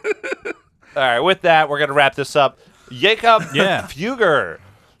 All right. With that, we're gonna wrap this up. Jacob Yeah. Fugger.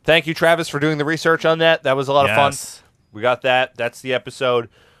 Thank you, Travis, for doing the research on that. That was a lot of fun. Yes. We got that. That's the episode.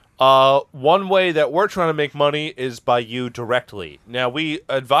 One way that we're trying to make money is by you directly. Now, we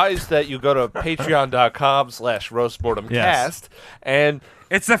advise that you go to patreon.com/roastmortemcast. Yes. And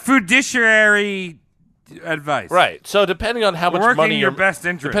It's a fiduciary advice. right. So depending on how We're much working money in your best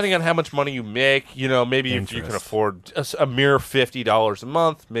interest. depending on how much money you make, you know, maybe if you can afford a mere $50 a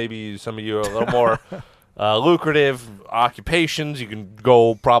month, maybe some of you are a little more lucrative occupations, you can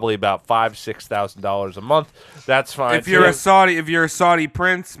go probably about $5,000-$6,000 a month. That's fine. If you're too. a Saudi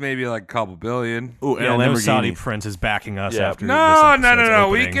prince, maybe like a couple billion. Ooh, and Yeah, a no Lamborghini. Saudi prince is backing us Yeah. after No, this no.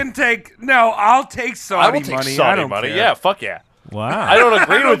 episode's We opening. can take. No, I'll take Saudi I will take money. I Saudi don't money. care. Yeah, fuck yeah. Wow. I don't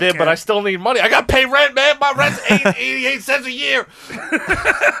agree with it, care. but I still need money. I got to pay rent, man. My rent's 88 cents a year.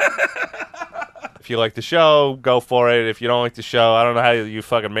 If you like the show, go for it. If you don't like the show, I don't know how you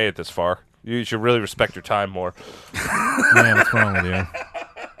fucking made it this far. You should really respect your time more. Man, what's wrong with you?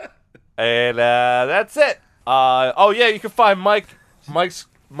 And that's it. Oh yeah, you can find Mike. Mike's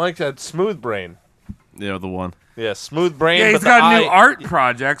at Smooth Brain. Yeah, the one. Yeah, Smooth Brain. Yeah, he's but got a the new art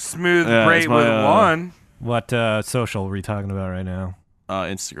project, Smooth Yeah, Brain it's my, with one. What social are we talking about right now?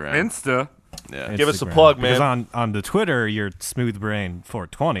 Instagram. Insta. Yeah. Give us a Instagram. plug, man. Because on the Twitter, you're Smooth Brain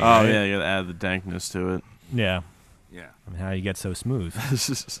 420. Oh right? yeah, you gotta add the dankness to it. Yeah. Yeah. I mean, how you get so smooth?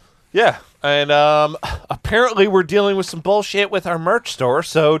 Yeah, and apparently we're dealing with some bullshit with our merch store,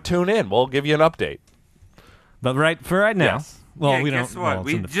 so tune in. We'll give you an update. But right now, Yes. Well, Yeah, we guess don't. what? Well, it's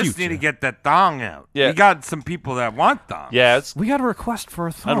we in the just need to future. get that thong out. Yeah. We got some people that want thongs. Yeah, it's We got a request for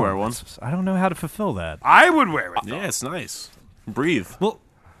a thong. I'd wear one. I don't know how to fulfill that. I would wear it. Yeah, it's nice. Breathe. Well,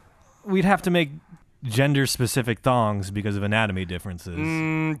 we'd have to make gender-specific thongs because of anatomy differences.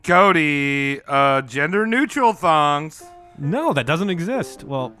 Cody, gender-neutral thongs. No, that doesn't exist.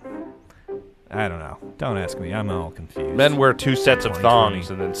 Well, I don't know. Don't ask me. I'm all confused. men wear 2 sets of 2020. thongs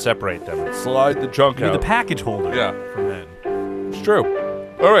and then separate them and slide the junk With out. the package holder. Yeah. For men. It's true.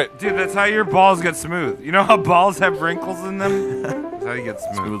 All right. Dude, that's how your balls get smooth. You know how balls have wrinkles in them? That's how you get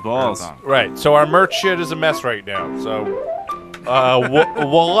smooth. Smooth balls. Right. So our merch shit is a mess right now. So,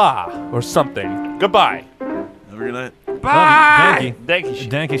 voila or something. Goodbye. Have a good night. Bye! Danky. Thank you.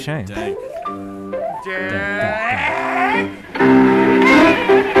 Danky Shane. Dank. Dank.